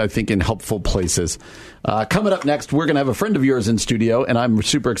end up, I think, in helpful places. Coming up next, we're going to have a friend of yours in studio, and I'm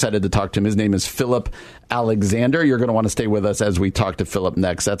super excited to talk to him. His name is Philip Alexander. You're going to want to stay with us as we talk to Philip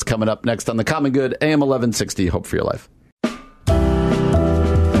next. That's coming up next on The Common Good, AM 1160, Hope for Your Life.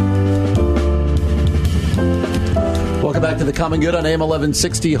 Welcome back to The Common Good on AM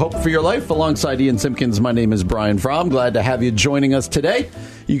 1160, Hope for Your Life. Alongside Ian Simpkins, my name is Brian Fromm. Glad to have you joining us today.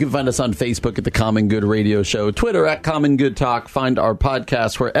 You can find us on Facebook at The Common Good Radio Show, Twitter at Common Good Talk. Find our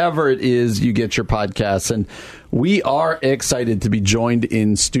podcast wherever it is you get your podcasts. And we are excited to be joined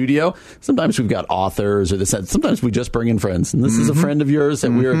in studio. Sometimes we've got authors or this. Sometimes we just bring in friends. And this is a friend of yours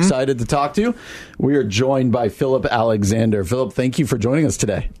that we're excited to talk to. We are joined by Philip Alexander. Philip, thank you for joining us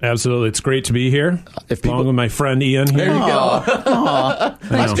today. Absolutely. It's great to be here. Along with my friend Ian here. There you go. I'm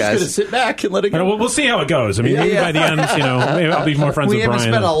just going to sit back and let it go. We'll see how it goes. I mean, maybe by the end, maybe I'll be more friends with Brian. We haven't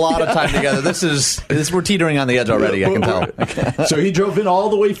spent a lot of time together. We're teetering on the edge already, I can tell. So he drove in all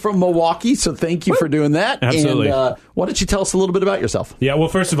the way from Milwaukee, so thank you for doing that. Absolutely. And why don't you tell us a little bit about yourself? Yeah, well,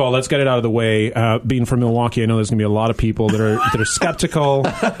 first of all, let's get it out of the way. Being from Milwaukee, I know there's going to be a lot of people that are skeptical.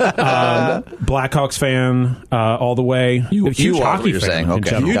 Blackhawks fan all the way. Huge hockey fan.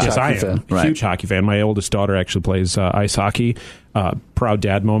 Okay. Yes, I am. Right. Huge hockey fan. My oldest daughter actually plays ice hockey. Proud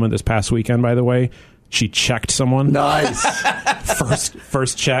dad moment this past weekend, by the way. She checked someone. Nice.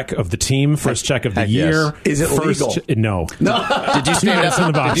 First check of the team. First check of the year. Yes. Is it legal? No. Did you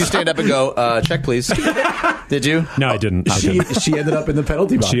stand up and go, check, please? Did you? No, I didn't. She ended up in the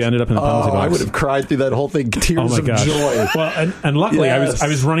penalty box. She ended up in the penalty box. I would have cried through that whole thing. Tears of joy. Well, and luckily, I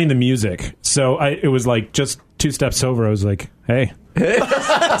was running the music, so it was like just two steps over. I was like, hey.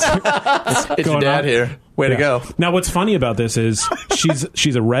 It's your dad here. Way to go. Now, what's funny about this is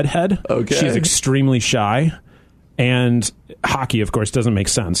she's a redhead. Okay. She's extremely shy. And hockey, of course, doesn't make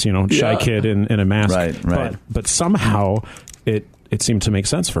sense. Shy kid in a mask. Right. But somehow it it seemed to make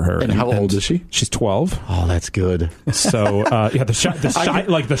sense for her. And how old is she? She's 12. Oh, that's good. So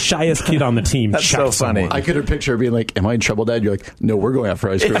the shyest kid on the team. That's so funny. I could have pictured her being like, "Am I in trouble, Dad?" You're like, "No, we're going out for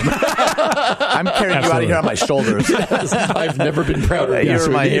ice cream." I'm carrying you out of here on my shoulders. I've never been prouder. You're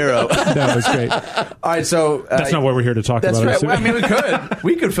my hero. That was great. All right, so that's not what we're here to talk about. That's right. Well, I mean,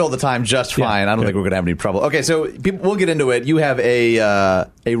 we could fill the time just fine. I don't think we're going to have any trouble. Okay, so we'll get into it. You have a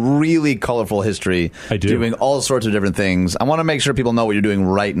really colorful history. I do. Doing all sorts of different things. I want to make sure people know what you're doing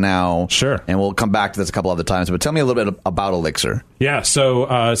right now. Sure. And we'll come back to this a couple other times. But tell me a little bit about Elixir. Yeah. So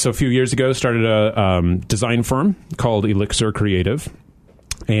a few years ago, started a design firm called Elixir Creative.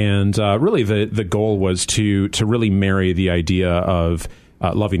 And really the goal was to really marry the idea of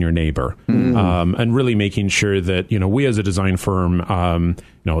loving your neighbor, and really making sure that we as a design firm,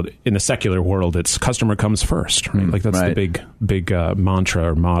 in the secular world, it's customer comes first, right? Like that's the big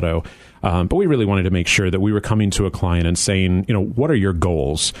mantra or motto. But we really wanted to make sure that we were coming to a client and saying, what are your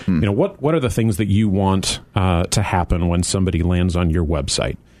goals? What are the things that you want to happen when somebody lands on your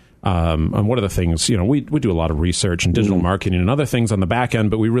website? And what are the things, we do a lot of research and digital marketing and other things on the back end,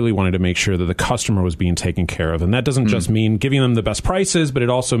 but we really wanted to make sure that the customer was being taken care of. And that doesn't just mean giving them the best prices, but it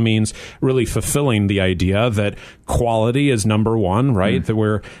also means really fulfilling the idea that quality is number one, right? That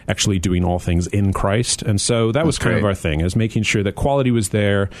we're actually doing all things in Christ. And so that was kind of our thing, is making sure that quality was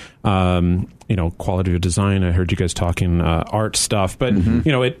there, quality of design. I heard you guys talking art stuff, but,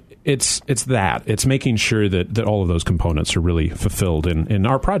 it's making sure that all of those components are really fulfilled in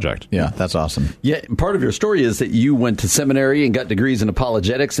our project. Yeah, that's awesome. Yeah, part of your story is that you went to seminary and got degrees in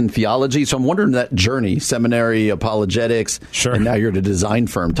apologetics and theology. So I'm wondering that journey, seminary, apologetics, and now you're at a design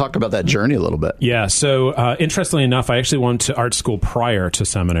firm. Talk about that journey a little bit. Yeah, so interestingly enough, I actually went to art school prior to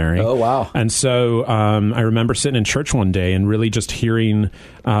seminary. Oh, wow. And so I remember sitting in church one day and really just hearing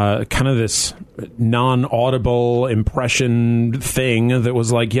kind of this non-audible impression thing that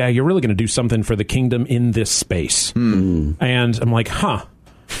was like, yeah, you're really going to do something for the kingdom in this space. And I'm like,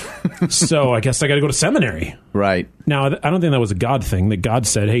 so I guess I got to go to seminary. Right. Now, I don't think that was a God thing, that God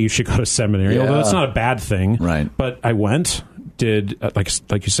said, hey, you should go to seminary, although that's not a bad thing. Right. But I went, did, like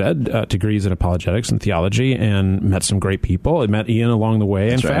you said, degrees in apologetics and theology, and met some great people. I met Ian along the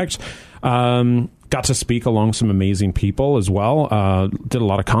way, in fact. Got to speak along some amazing people as well. Did a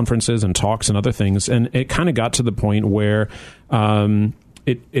lot of conferences and talks and other things. And it kind of got to the point where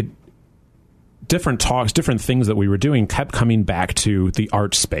different talks, different things that we were doing kept coming back to the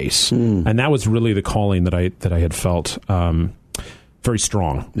art space. And that was really the calling that I had felt very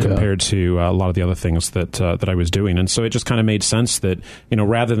strong compared to a lot of the other things that I was doing. And so it just kind of made sense that,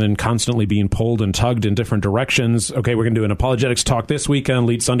 rather than constantly being pulled and tugged in different directions, okay, we're going to do an apologetics talk this weekend,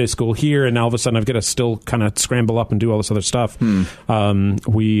 lead Sunday school here, and now all of a sudden I've got to still kind of scramble up and do all this other stuff. I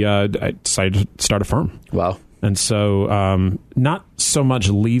decided to start a firm. Wow. And so not so much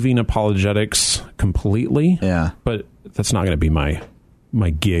leaving apologetics completely, but that's not going to be my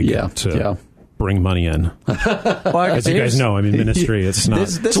gig to bring money in. Well, as you guys know, ministry, it's not.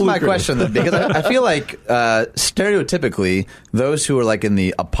 This is my question, then, because I feel like stereotypically, those who are like in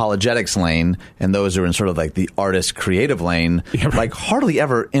the apologetics lane and those who are in sort of like the artist creative lane, like hardly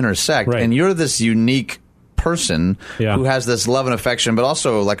ever intersect. Right. And you're this unique person who has this love and affection, but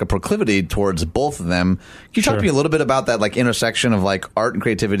also like a proclivity towards both of them. Can you talk to me a little bit about that like intersection of like art and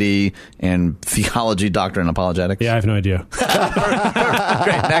creativity and theology, doctrine, and apologetics? Yeah, I have no idea.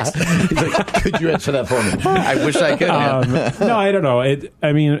 Great, next. He's like, could you answer that for me? I wish I could. No, I don't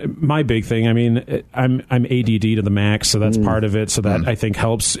know. My big thing, I'm ADD to the max, so that's part of it. So that I think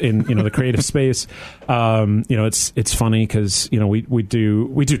helps in the creative space. It's funny because we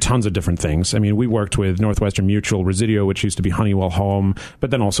do tons of different things. We worked with Northwestern Mutual, Residio, which used to be Honeywell Home,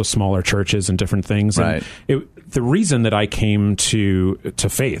 but then also smaller churches and different things. Right. And the reason that I came to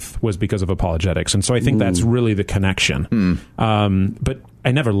faith was because of apologetics, and so I think that's really the connection. But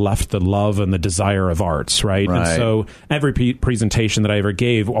I never left the love and the desire of arts, right? And so every presentation that I ever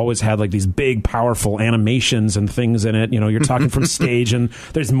gave always had like these big, powerful animations and things in it. You're talking from stage, and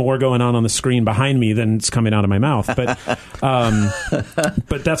there's more going on the screen behind me than it's coming out of my mouth. But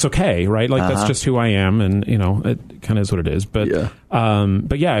that's okay, right? Like that's just who I am, and it kind of is what it is. But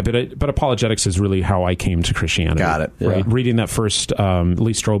but apologetics is really how I came to Christianity. Got it. Right, reading that first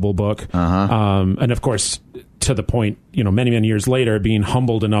Lee Strobel book, and of course, to the point, many, many years later, being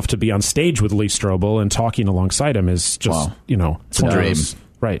humbled enough to be on stage with Lee Strobel and talking alongside him is just, it's a dream.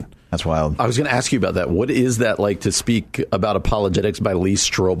 Right. That's wild. I was going to ask you about that. What is that like to speak about apologetics by Lee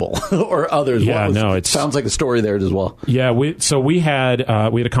Strobel or others? Yeah, it sounds like a story there as well. Yeah, we had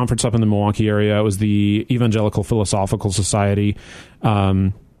a conference up in the Milwaukee area. It was the Evangelical Philosophical Society,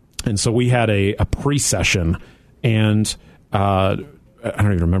 and so we had a pre-session, and I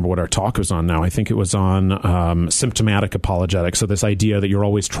don't even remember what our talk was on now. I think it was on symptomatic apologetics. So this idea that you're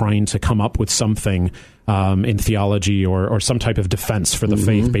always trying to come up with something in theology or some type of defense for the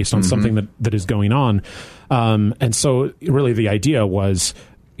faith based on something that is going on. And so really the idea was,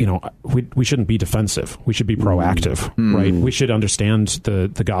 we shouldn't be defensive. We should be proactive, right? We should understand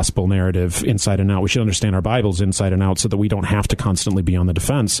the gospel narrative inside and out. We should understand our Bibles inside and out so that we don't have to constantly be on the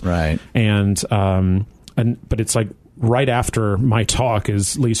defense. Right. But it's like, right after my talk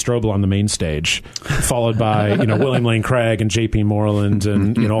is Lee Strobel on the main stage, followed by William Lane Craig and J.P. Moreland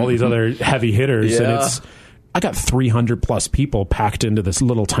and all these other heavy hitters, and I got 300 plus people packed into this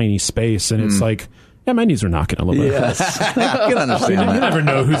little tiny space, and it's like, yeah, my knees are knocking a little bit. Yes. I can understand that. You never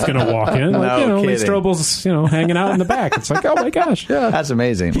know who's going to walk in. Lee Strobel's hanging out in the back. It's like, oh my gosh, that's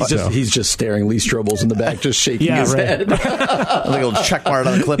amazing. He's just staring. Lee Strobel's in the back, just shaking his head. Like a little check mark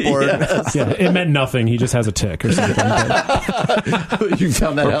on the clipboard. Yes. Yeah, it meant nothing. He just has a tick or something. You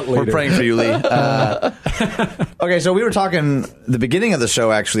found that out later. We're praying for you, Lee. Okay, so we were talking the beginning of the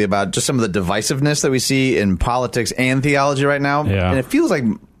show actually about just some of the divisiveness that we see in politics and theology right now, and it feels like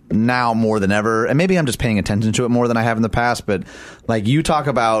now more than ever, and maybe I'm just paying attention to it more than I have in the past, but like you talk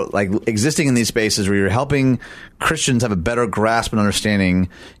about like existing in these spaces where you're helping Christians have a better grasp and understanding,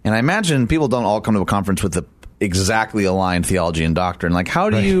 and I imagine people don't all come to a conference with the exactly aligned theology and doctrine. Like, how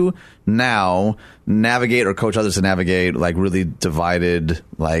do you now navigate or coach others to navigate like really divided,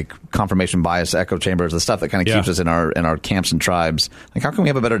 like confirmation bias, echo chambers, the stuff that kind of keeps us in our camps and tribes? Like, how can we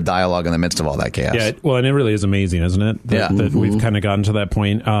have a better dialogue in the midst of all that chaos? Yeah, well, and it really is amazing, isn't it? That we've kind of gotten to that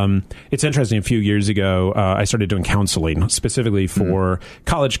point. It's interesting. A few years ago, I started doing counseling specifically for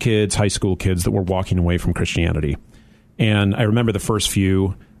college kids, high school kids that were walking away from Christianity. And I remember the first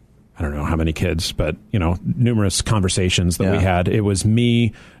few, I don't know how many kids, but, numerous conversations that we had. It was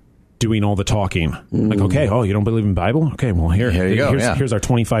me doing all the talking. Like, okay, you don't believe in the Bible? Okay, well, here you go. Here's our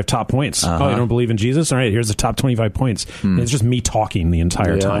 25 top points. Oh, you don't believe in Jesus? All right, here's the top 25 points. And it's just me talking the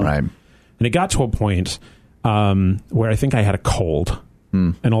entire time. Right. And it got to a point where I think I had a cold.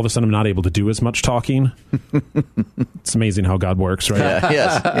 And all of a sudden I'm not able to do as much talking. It's amazing how God works, right?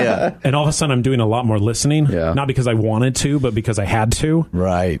 Yeah. And all of a sudden I'm doing a lot more listening, not because I wanted to, but because I had to.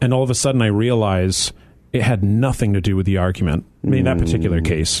 Right. And all of a sudden I realize it had nothing to do with the argument. I mean, that particular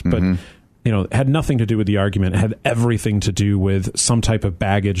case, but it had nothing to do with the argument. It had everything to do with some type of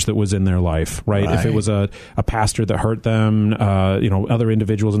baggage that was in their life, right? If it was a pastor that hurt them, other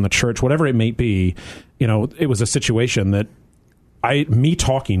individuals in the church, whatever it may be, it was a situation that me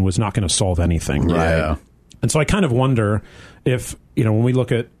talking was not going to solve anything. Right. And so I kind of wonder if, when we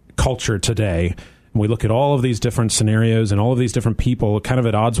look at culture today, and we look at all of these different scenarios and all of these different people kind of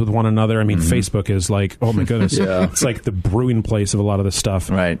at odds with one another. I mean, Facebook is like, oh my goodness, it's like the brewing place of a lot of this stuff.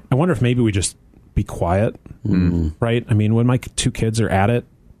 Right. I wonder if maybe we just be quiet, right? I mean, when my two kids are at it,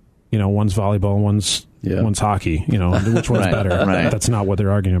 one's volleyball, one's hockey, which one's better? Right. That's not what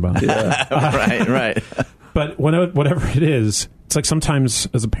they're arguing about. Right. But whatever it is, it's like sometimes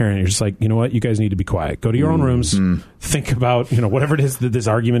as a parent, you're just like, you know what, you guys need to be quiet. Go to your own rooms, think about, whatever it is that this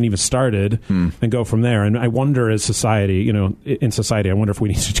argument even started, and go from there. And I wonder as society, in society, I wonder if we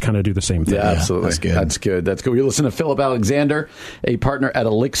need to kind of do the same thing. Yeah, absolutely. That's good. You're listening to Philip Alexander, a partner at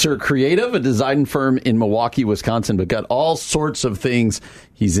Elixir Creative, a design firm in Milwaukee, Wisconsin, but got all sorts of things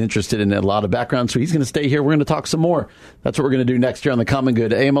he's interested in, a lot of background. So he's going to stay here. We're going to talk some more. That's what we're going to do next year on The Common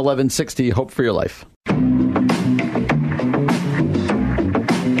Good. AM 1160, Hope for Your Life.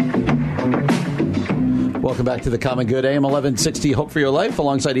 Welcome back to The Common Good, AM 1160, Hope for Your Life.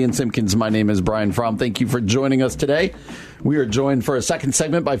 Alongside Ian Simpkins, my name is Brian Fromm. Thank you for joining us today. We are joined for a second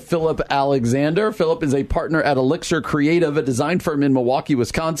segment by Philip Alexander. Philip is a partner at Elixir Creative, a design firm in Milwaukee,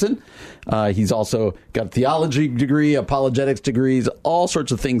 Wisconsin. He's also got a theology degree, apologetics degrees, all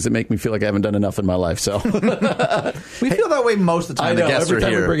sorts of things that make me feel like I haven't done enough in my life. So we feel that way most of the time. I know, every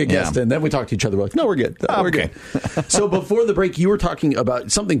time we bring a guest in, then we talk to each other. We're like, no, we're good. We're good. So before the break, you were talking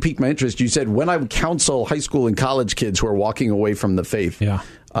about something piqued my interest. You said, when I would counsel high school and college kids who are walking away from the faith. Yeah.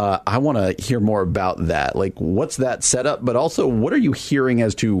 I want to hear more about that. Like, what's that setup? But also, what are you hearing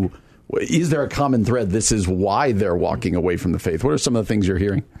as to, is there a common thread? This is why they're walking away from the faith. What are some of the things you're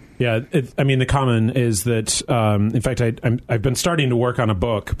hearing? Yeah, the common is that, in fact, I've been starting to work on a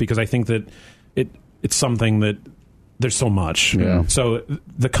book because I think that it's something that there's so much. Yeah. So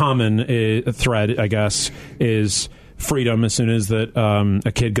the common thread, I guess, is freedom as soon as that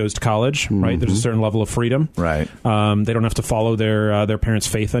a kid goes to college, right? There's a certain level of freedom. Right. They don't have to follow their parents'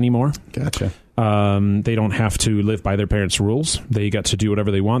 faith anymore. Gotcha. They don't have to live by their parents' rules. They get to do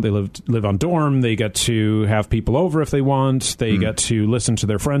whatever they want. They live on dorm. They get to have people over if they want. They get to listen to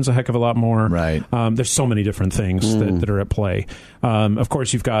their friends a heck of a lot more. Right. There's so many different things that are at play. Of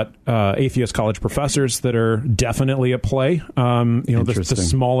course, you've got atheist college professors that are definitely at play. The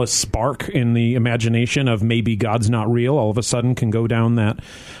smallest spark in the imagination of maybe God's not real all of a sudden can go down that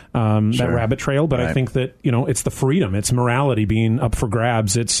rabbit trail. But I think that, it's the freedom, it's morality being up for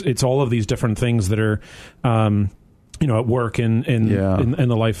grabs. It's all of these different things that are, at work in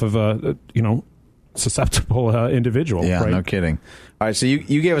the life of a, susceptible individual. Yeah, right? No kidding. All right, so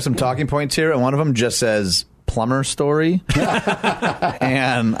you gave us some talking points here, and one of them just says plumber story.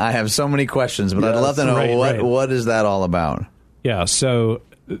 And I have so many questions, but I'd love to know what is that all about? Yeah, so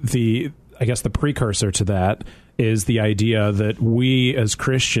I guess the precursor to that is the idea that we as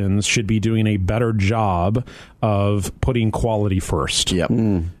Christians should be doing a better job of putting quality first. Yep.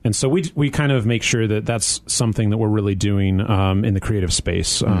 And so we kind of make sure that that's something that we're really doing in the creative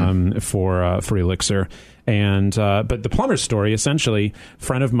space for Elixir. And but the plumber story, essentially, a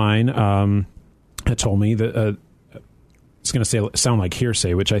friend of mine had told me that it's going to sound like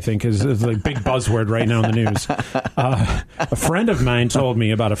hearsay, which I think is a big buzzword right now in the news. A friend of mine told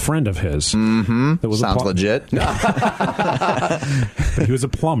me about a friend of his. That was sounds legit. But he was a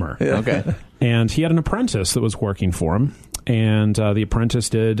plumber. Yeah. Okay. And he had an apprentice that was working for him. And the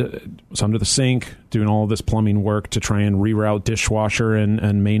apprentice was under the sink doing all of this plumbing work to try and reroute dishwasher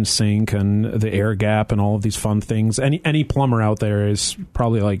and main sink and the air gap and all of these fun things. Any plumber out there is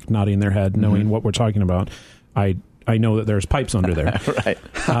probably like nodding their head knowing what we're talking about. I know that there's pipes under there. Right.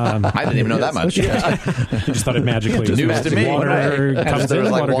 I didn't even know that much. I just thought it magically news to me. Water comes there was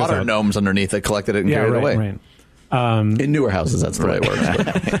in, like water gnomes underneath that collected it and carried it away. Right. In newer houses, that's the way it works.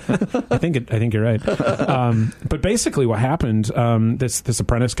 I think you're right. But basically, what happened? This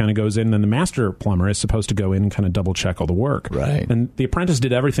apprentice kind of goes in, and the master plumber is supposed to go in and kind of double check all the work. Right. And the apprentice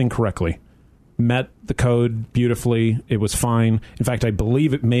did everything correctly. Met the code beautifully. It was fine. In fact, I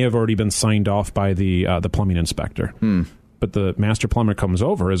believe it may have already been signed off by the plumbing inspector. But the master plumber comes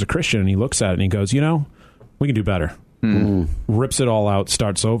over as a Christian, and he looks at it and he goes, we can do better. Rips it all out,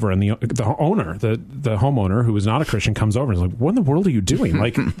 starts over, and the owner, the homeowner, who was not a Christian, comes over and is like, what in the world are you doing?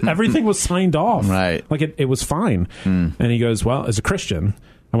 Like, everything was signed off. Right. Like, it was fine. And he goes, well, as a Christian,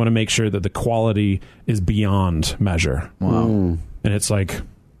 I want to make sure that the quality is beyond measure. Wow. And it's like,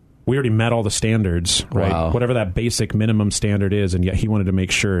 we already met all the standards, right? Wow. Whatever that basic minimum standard is, and yet he wanted to make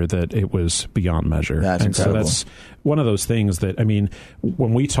sure that it was beyond measure. That's incredible. So that's one of those things that,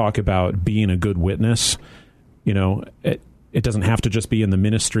 when we talk about being a good witness, it doesn't have to just be in the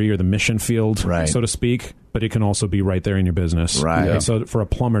ministry or the mission field, so to speak, but it can also be right there in your business. Right. And so for a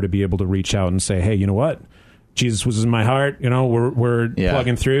plumber to be able to reach out and say, hey, you know what? Jesus was in my heart, we're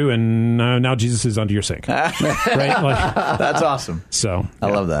plugging through, and now Jesus is under your sink. Right? That's awesome. So I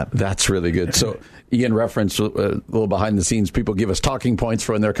love that. That's really good. So Ian referenced a little behind the scenes. People give us talking points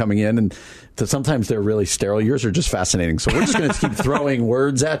for when they're coming in, and sometimes they're really sterile. Yours are just fascinating. So we're just going to keep throwing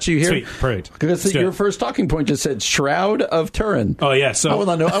words at you here. Sweet, perfect. Because your first talking point just said Shroud of Turin. Oh yeah. So I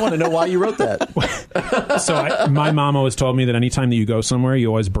want to know why you wrote that. So my mom always told me that anytime that you go somewhere, you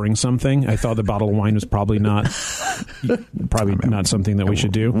always bring something. I thought the bottle of wine was probably not something that we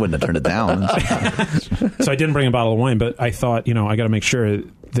should do. Wouldn't have turned it down. So I didn't bring a bottle of wine, but I thought, I got to make sure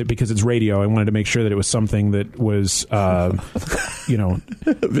that because it's radio, I wanted to make sure that it was something that was, visual.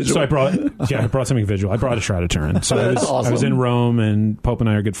 So I brought something visual. I brought a Shroud of Turin. So I was in Rome, and Pope and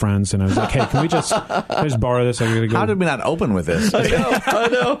I are good friends, and I was like, hey, can we just borrow this? How did we not open with this? I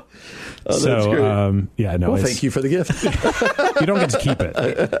know. Oh, that's great. Well, thank you for the gift. You don't get to keep it.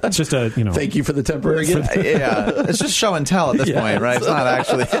 It's just Thank you for the temporary gift. It's just show and tell at this point, right? It's not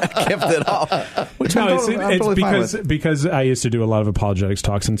actually a gift at all. Which it's because I used to do a lot of apologetics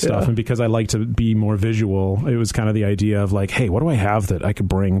talks and stuff, and because I like to be more visual, it was kind of the idea of like, hey, what do I have that I could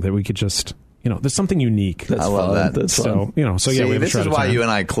bring that we could just. There's something unique. I love that. That's so, fun. See, this is why you and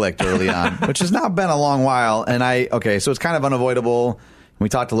I clicked early on, which has now been a long while. And so it's kind of unavoidable. We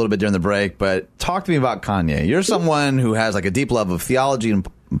talked a little bit during the break, but talk to me about Kanye. You're someone who has like a deep love of theology and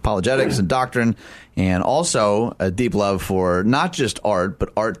apologetics and doctrine, and also a deep love for not just art,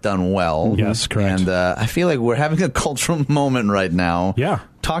 but art done well. Yes, correct. And I feel like we're having a cultural moment right now. Yeah.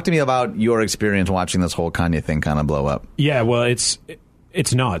 Talk to me about your experience watching this whole Kanye thing kind of blow up. Yeah, well, it's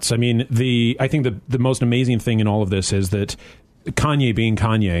nuts. I think the most amazing thing in all of this is that Kanye being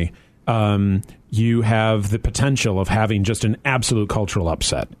Kanye, you have the potential of having just an absolute cultural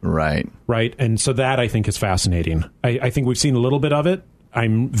upset. Right. And so that I think is fascinating. I think we've seen a little bit of it.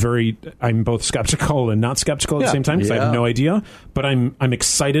 I'm both skeptical and not skeptical at the same time because I have no idea. But I'm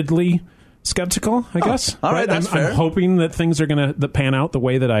excitedly skeptical, I guess. All right, that's fair. I'm hoping that things are going to pan out the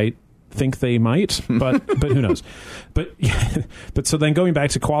way that I think they might, but who knows? But so then going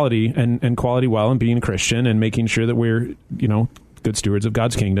back to quality and quality well and being a Christian and making sure that we're, good stewards of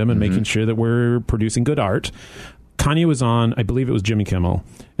God's kingdom and making sure that we're producing good art. Kanye was on, I believe it was Jimmy Kimmel,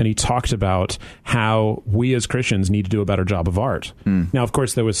 and he talked about how we as Christians need to do a better job of art. Now, of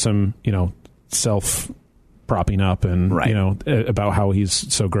course, there was some, self-propping up and, about how he's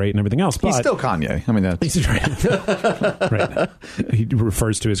so great and everything else. But he's still Kanye. I mean, he's right. Right. He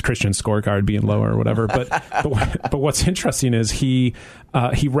refers to his Christian scorecard being lower or whatever. But what's interesting is he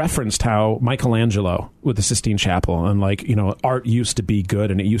referenced how Michelangelo with the Sistine Chapel and art used to be good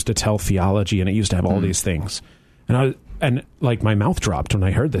and it used to tell theology and it used to have all these things. And my mouth dropped when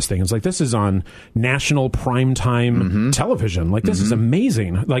I heard this thing. It's like, this is on national primetime television. Like, this is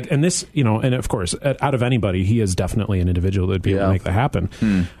amazing. Like, and this, and of course, out of anybody, he is definitely an individual that would be able to make that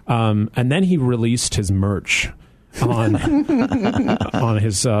happen. And then he released his merch on on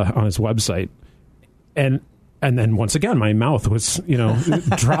his website, and then once again, my mouth was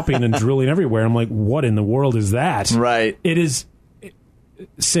dropping and drooling everywhere. I'm like, what in the world is that? Right. It is.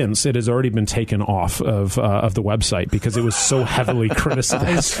 Since it has already been taken off of the website because it was so heavily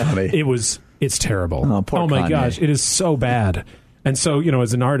criticized. It's terrible. Oh my gosh, it is so bad. And so,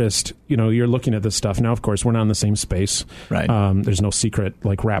 as an artist, you're looking at this stuff. Now, of course, we're not in the same space. Right. There's no secret,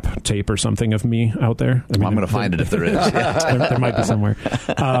 rap tape or something of me out there. I'm going to find it if there is. there might be somewhere.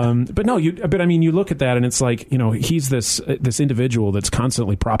 But no, you look at that and it's like, he's this individual that's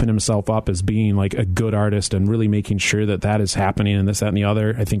constantly propping himself up as being like a good artist and really making sure that is happening and this, that, and the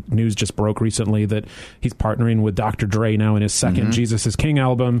other. I think news just broke recently that he's partnering with Dr. Dre now in his second Jesus is King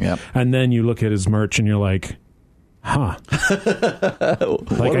album. Yep. And then you look at his merch and you're like, huh. What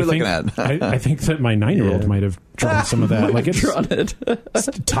are we looking at? I think that my 9-year-old might have drawn some of that. It's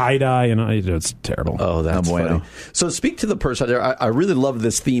tie-dye and it's terrible. Oh, that's funny. So speak to the person out there. I really love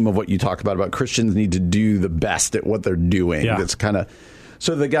this theme of what you talk about Christians need to do the best at what they're doing. Yeah. That's kind of...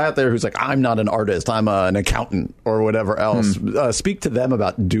 So the guy out there who's like, I'm not an artist, I'm an accountant or whatever else, speak to them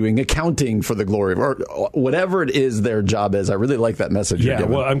about doing accounting for the glory of or whatever it is their job is. I really like that message. Yeah,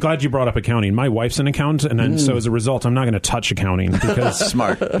 well, I'm glad you brought up accounting. My wife's an accountant, and then, so as a result, I'm not going to touch accounting because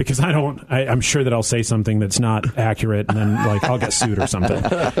smart. Because I'm sure that I'll say something that's not accurate, and then I'll get sued or something.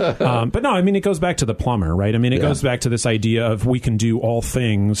 But no, it goes back to the plumber, right? It goes back to this idea of we can do all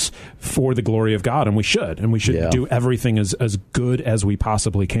things for the glory of God, and we should do everything as good as we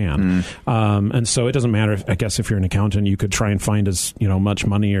possibly can. And so it doesn't matter I guess if you're an accountant, you could try and find as much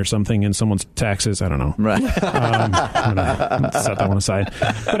money or something in someone's taxes. I don't know. Right. I'm gonna set that one aside.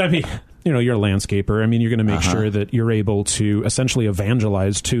 But you're a landscaper. You're going to make sure that you're able to essentially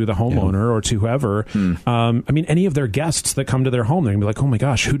evangelize to the homeowner or to whoever. Any of their guests that come to their home, they're going to be like, oh my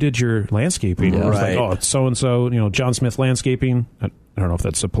gosh, who did your landscaping? Yeah, right. Like, it's so-and-so, John Smith Landscaping. I don't know if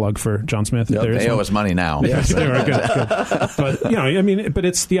that's a plug for John Smith. Yep, they owe us money now. Yes, they are good. But, but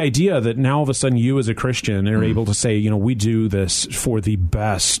it's the idea that now all of a sudden you as a Christian are able to say, we do this for the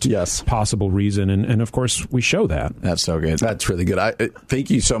best possible reason. And of course, we show that. That's so good. That's really good. Thank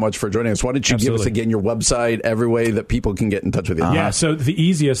you so much for joining us. Why don't you give us again your website, every way that people can get in touch with you? Yeah, so the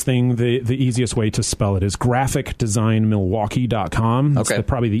easiest thing, the easiest way to spell it is graphicdesignmilwaukee.com. That's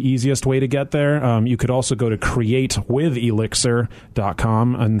probably the easiest way to get there. You could also go to createwithelixir.com.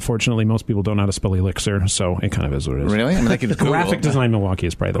 Unfortunately, most people don't know how to spell elixir, so it kind of is what it is. Really? They could Graphic Design Milwaukee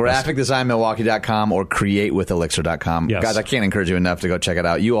is probably the best. GraphicDesignMilwaukee.com or createwithelixir.com. Yes. Guys, I can't encourage you enough to go check it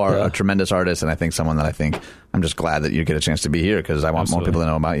out. You are a tremendous artist, and I think someone that I'm just glad that you get a chance to be here because I want more people to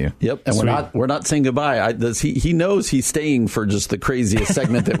know about you. Yep, and we're not saying goodbye. He knows he's staying for just the craziest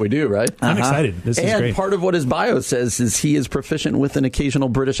segment that we do, right? I'm excited. This is great. And part of what his bio says is he is proficient with an occasional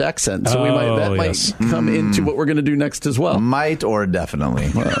British accent, so might come into what we're going to do next as well. Might or definitely.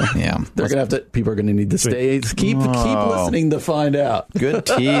 Yeah, people are going to need to stay. Keep listening to find out. Good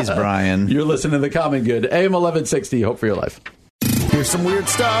tease, Brian. You're listening to The Common Good, AM 1160. Hope for your life. Here's some weird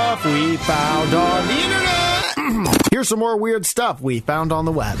stuff we found on the internet. Here's some more weird stuff we found on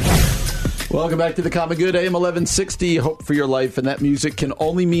the web. Welcome back to The Common Good, AM 1160, Hope for Your Life. And that music can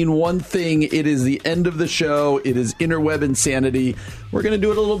only mean one thing. It is the end of the show. It is interweb insanity. We're going to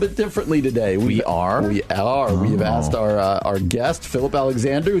do it a little bit differently today. We are. We have asked our guest, Philip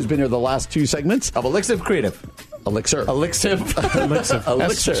Alexander, who's been here the last two segments. Of Elixir Creative. Elixir. People can't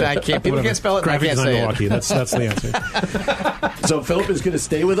spell it. Graphic I can't say Milwaukee. That's the answer. So Philip is going to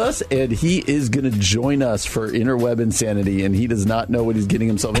stay with us, and he is going to join us for interweb insanity, and he does not know what he's getting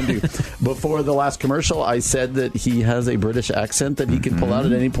himself into. Before the last commercial, I said that he has a British accent that he can pull out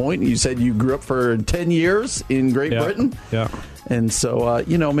at any point. You said you grew up for 10 years in Great Britain. Yeah. And so,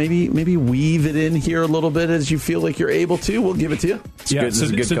 maybe weave it in here a little bit as you feel like you're able to. We'll give it to you. Yeah, so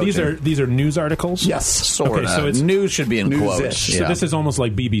these are news articles? Yes. Sort of. So it's news should be in quotes. So this is almost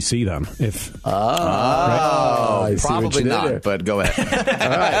like BBC then. I see probably not, there. but go ahead.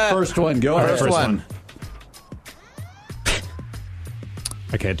 All right, first one. Go ahead. First one.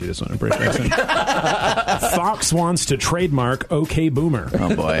 I can't do this on a British accent. Fox wants to trademark OK Boomer.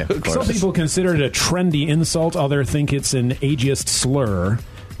 Oh, boy. Some people consider it a trendy insult. Others think it's an ageist slur.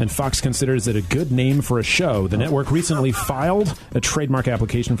 And Fox considers it a good name for a show. The network recently filed a trademark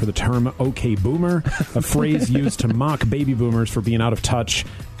application for the term OK Boomer, a phrase used to mock baby boomers for being out of touch,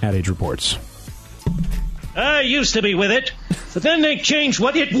 Ad Age reports. I used to be with it, but then they changed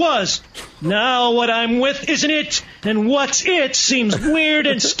what it was. Now what I'm with isn't it, and what's it seems weird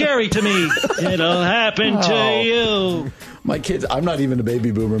and scary to me. It'll happen to you. My kids, I'm not even a baby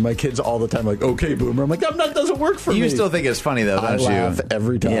boomer. My kids all the time like, okay, boomer. I'm like, that doesn't work for me. You still think it's funny, though, don't you? I laugh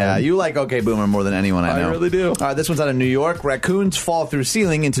every time. Yeah, you like OK Boomer more than anyone I know. I really do. All right, this one's out of New York. Raccoons fall through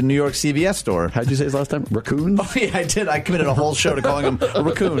ceiling into New York CVS store. How'd you say his last time? Raccoons? Oh, yeah, I did. I committed a whole show to calling them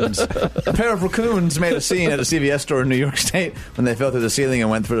raccoons. A pair of raccoons made a scene at a CVS store in New York State when they fell through the ceiling and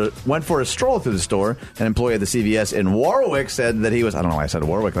went for a stroll through the store. An employee at the CVS in Warwick said that he was, I don't know why I said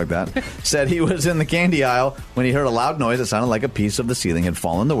Warwick like that, said he was in the candy aisle when he heard a loud noise that sounded like a piece of the ceiling had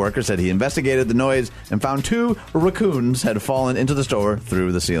fallen. The worker said he investigated the noise and found 2 raccoons had fallen into the store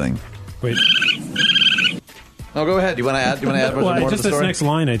through the ceiling. Wait. Oh, go ahead. Do you want to add more just to the story? This next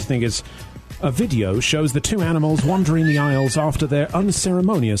line, I think, is a video shows the 2 animals wandering the aisles after their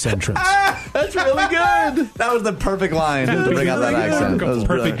unceremonious entrance. That's really good. That was the perfect line to bring out that accent. That was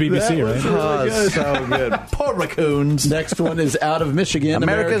perfect BBC, right? Really good. So good. Poor raccoons. Next one is out of Michigan.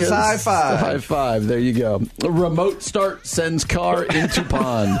 America's High Five. High Five. There you go. A remote start sends car into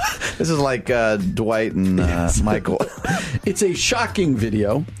pond. This is like Dwight and Michael. It's a shocking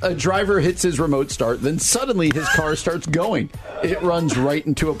video. A driver hits his remote start, then suddenly his car starts going. It runs right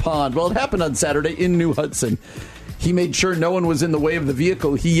into a pond. Well, it happened on Saturday in New Hudson. He made sure no one was in the way of the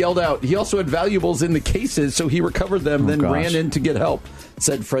vehicle. He yelled out. He also had valuables in the cases, so he recovered them, then ran in to get help,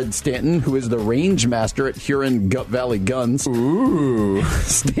 said Fred Stanton, who is the range master at Huron Valley Guns. Ooh.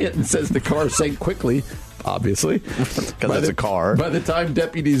 Stanton says the car sank quickly, obviously. Because it's a car. By the time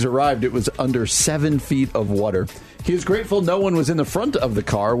deputies arrived, it was under 7 feet of water. He is grateful no one was in the front of the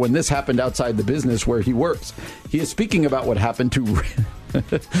car when this happened outside the business where he works. He is speaking about what happened to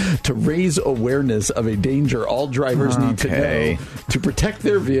raise awareness of a danger all drivers need to know to protect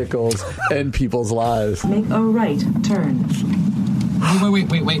their vehicles and people's lives. Make a right turn.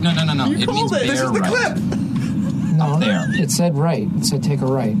 Wait. No. You called it. This is the clip. No, there. It said right. It said take a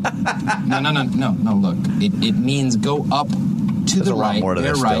right. No, look. It means go up to the right,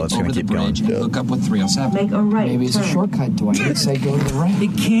 bear right over the bridge and hook up with 307. Make a right Maybe it's turn. a shortcut, Dwight. It said go to the right.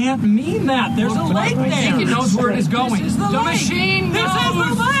 It can't mean that. There's a light there. It knows where it is going. This is the light. Machine knows. This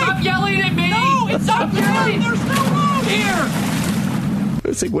is the light. Stop yelling at me. No, it's not yelling. There's no road here. I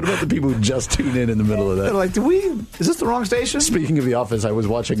was thinking, what about the people who just tune in the middle of that? They're like, is this the wrong station? Speaking of The Office, I was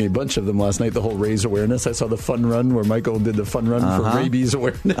watching a bunch of them last night, the whole raise awareness. I saw the fun run where Michael did the fun run for rabies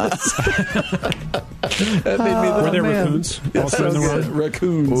awareness. That made me laugh. Were there raccoons also in the run?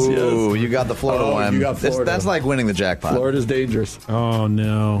 Raccoons, Ooh, yes. you got the Florida one. You got Florida. That's like winning the jackpot. Florida's dangerous. Oh,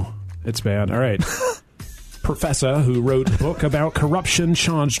 no. It's bad. All right. Professor who wrote book about corruption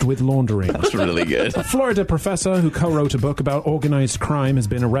charged with laundering. That's really good. A Florida professor who co-wrote a book about organized crime has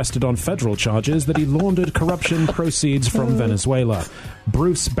been arrested on federal charges that he laundered corruption proceeds from Venezuela.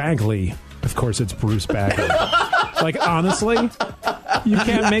 Bruce Bagley. Of course, it's Bruce Bagley. Like, honestly, you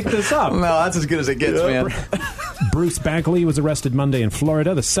can't make this up. No, that's as good as it gets, man. Bruce Bagley was arrested Monday in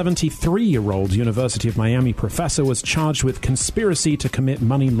Florida. The 73-year-old University of Miami professor was charged with conspiracy to commit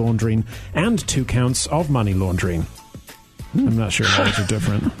money laundering and 2 counts of money laundering. I'm not sure how those are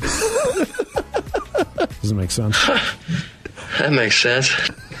different. Doesn't make sense. That makes sense.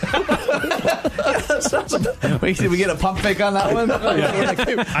 Did we get a pump fake on that one? I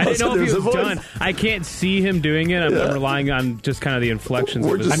didn't know if he was done. I can't see him doing it. I'm relying on just kind of the inflections.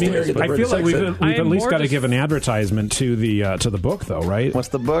 We're of his just voice. staring at the I feel like we've I at am least more got to just- give an advertisement to the book, though, right? What's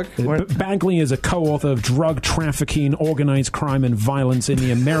the book? Bagley is a co-author of Drug Trafficking, Organized Crime, and Violence in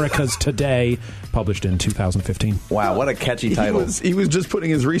the Americas Today, published in 2015. Wow, what a catchy title. He was just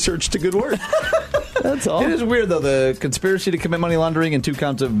putting his research to good work. That's all. It is weird, though, the conspiracy to commit money laundering and 2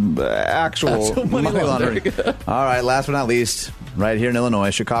 counts of actual money laundering. All right, last but not least, right here in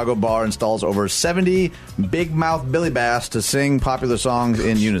Illinois. Chicago bar installs over 70 big mouth Billy Bass to sing popular songs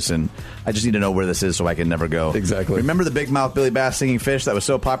in unison. I just need to know where this is so I can never go. Exactly. Remember the big mouth Billy Bass singing Fish that was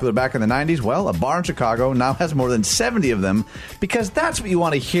so popular back in the 90s? Well, a bar in Chicago now has more than 70 of them because that's what you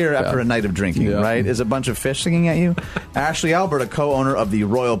want to hear after a night of drinking, right? Is a bunch of fish singing at you. Ashley Albert, a co-owner of the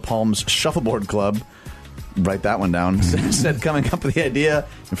Royal Palms Shuffleboard Club, write that one down, said coming up with the idea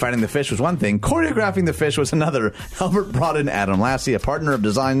and finding the fish was one thing, choreographing the fish was another. Albert brought in Adam Lassie, a partner of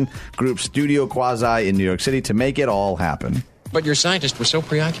design group Studio Quasi in New York City, to make it all happen. But your scientists were so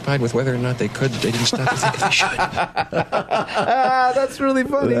preoccupied with whether or not they didn't stop to think they should. That's really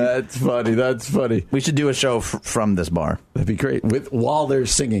funny. That's funny. We should do a show from this bar. That'd be great. While they're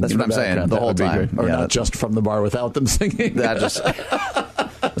singing. That's what I'm saying. The whole time. Or not just from the bar without them singing.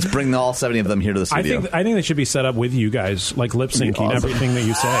 Let's bring all 70 of them here to the studio. I think they should be set up with you guys, like lip syncing everything that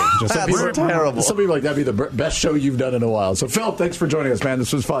you say. That's terrible. Some people like that'd be the best show you've done in a while. So, Phil, thanks for joining us, man.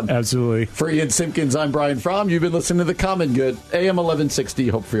 This was fun. Absolutely. For Ian Simpkins, I'm Brian Fromm. You've been listening to The Common Good, AM 1160.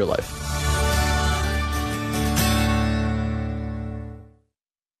 Hope for your life.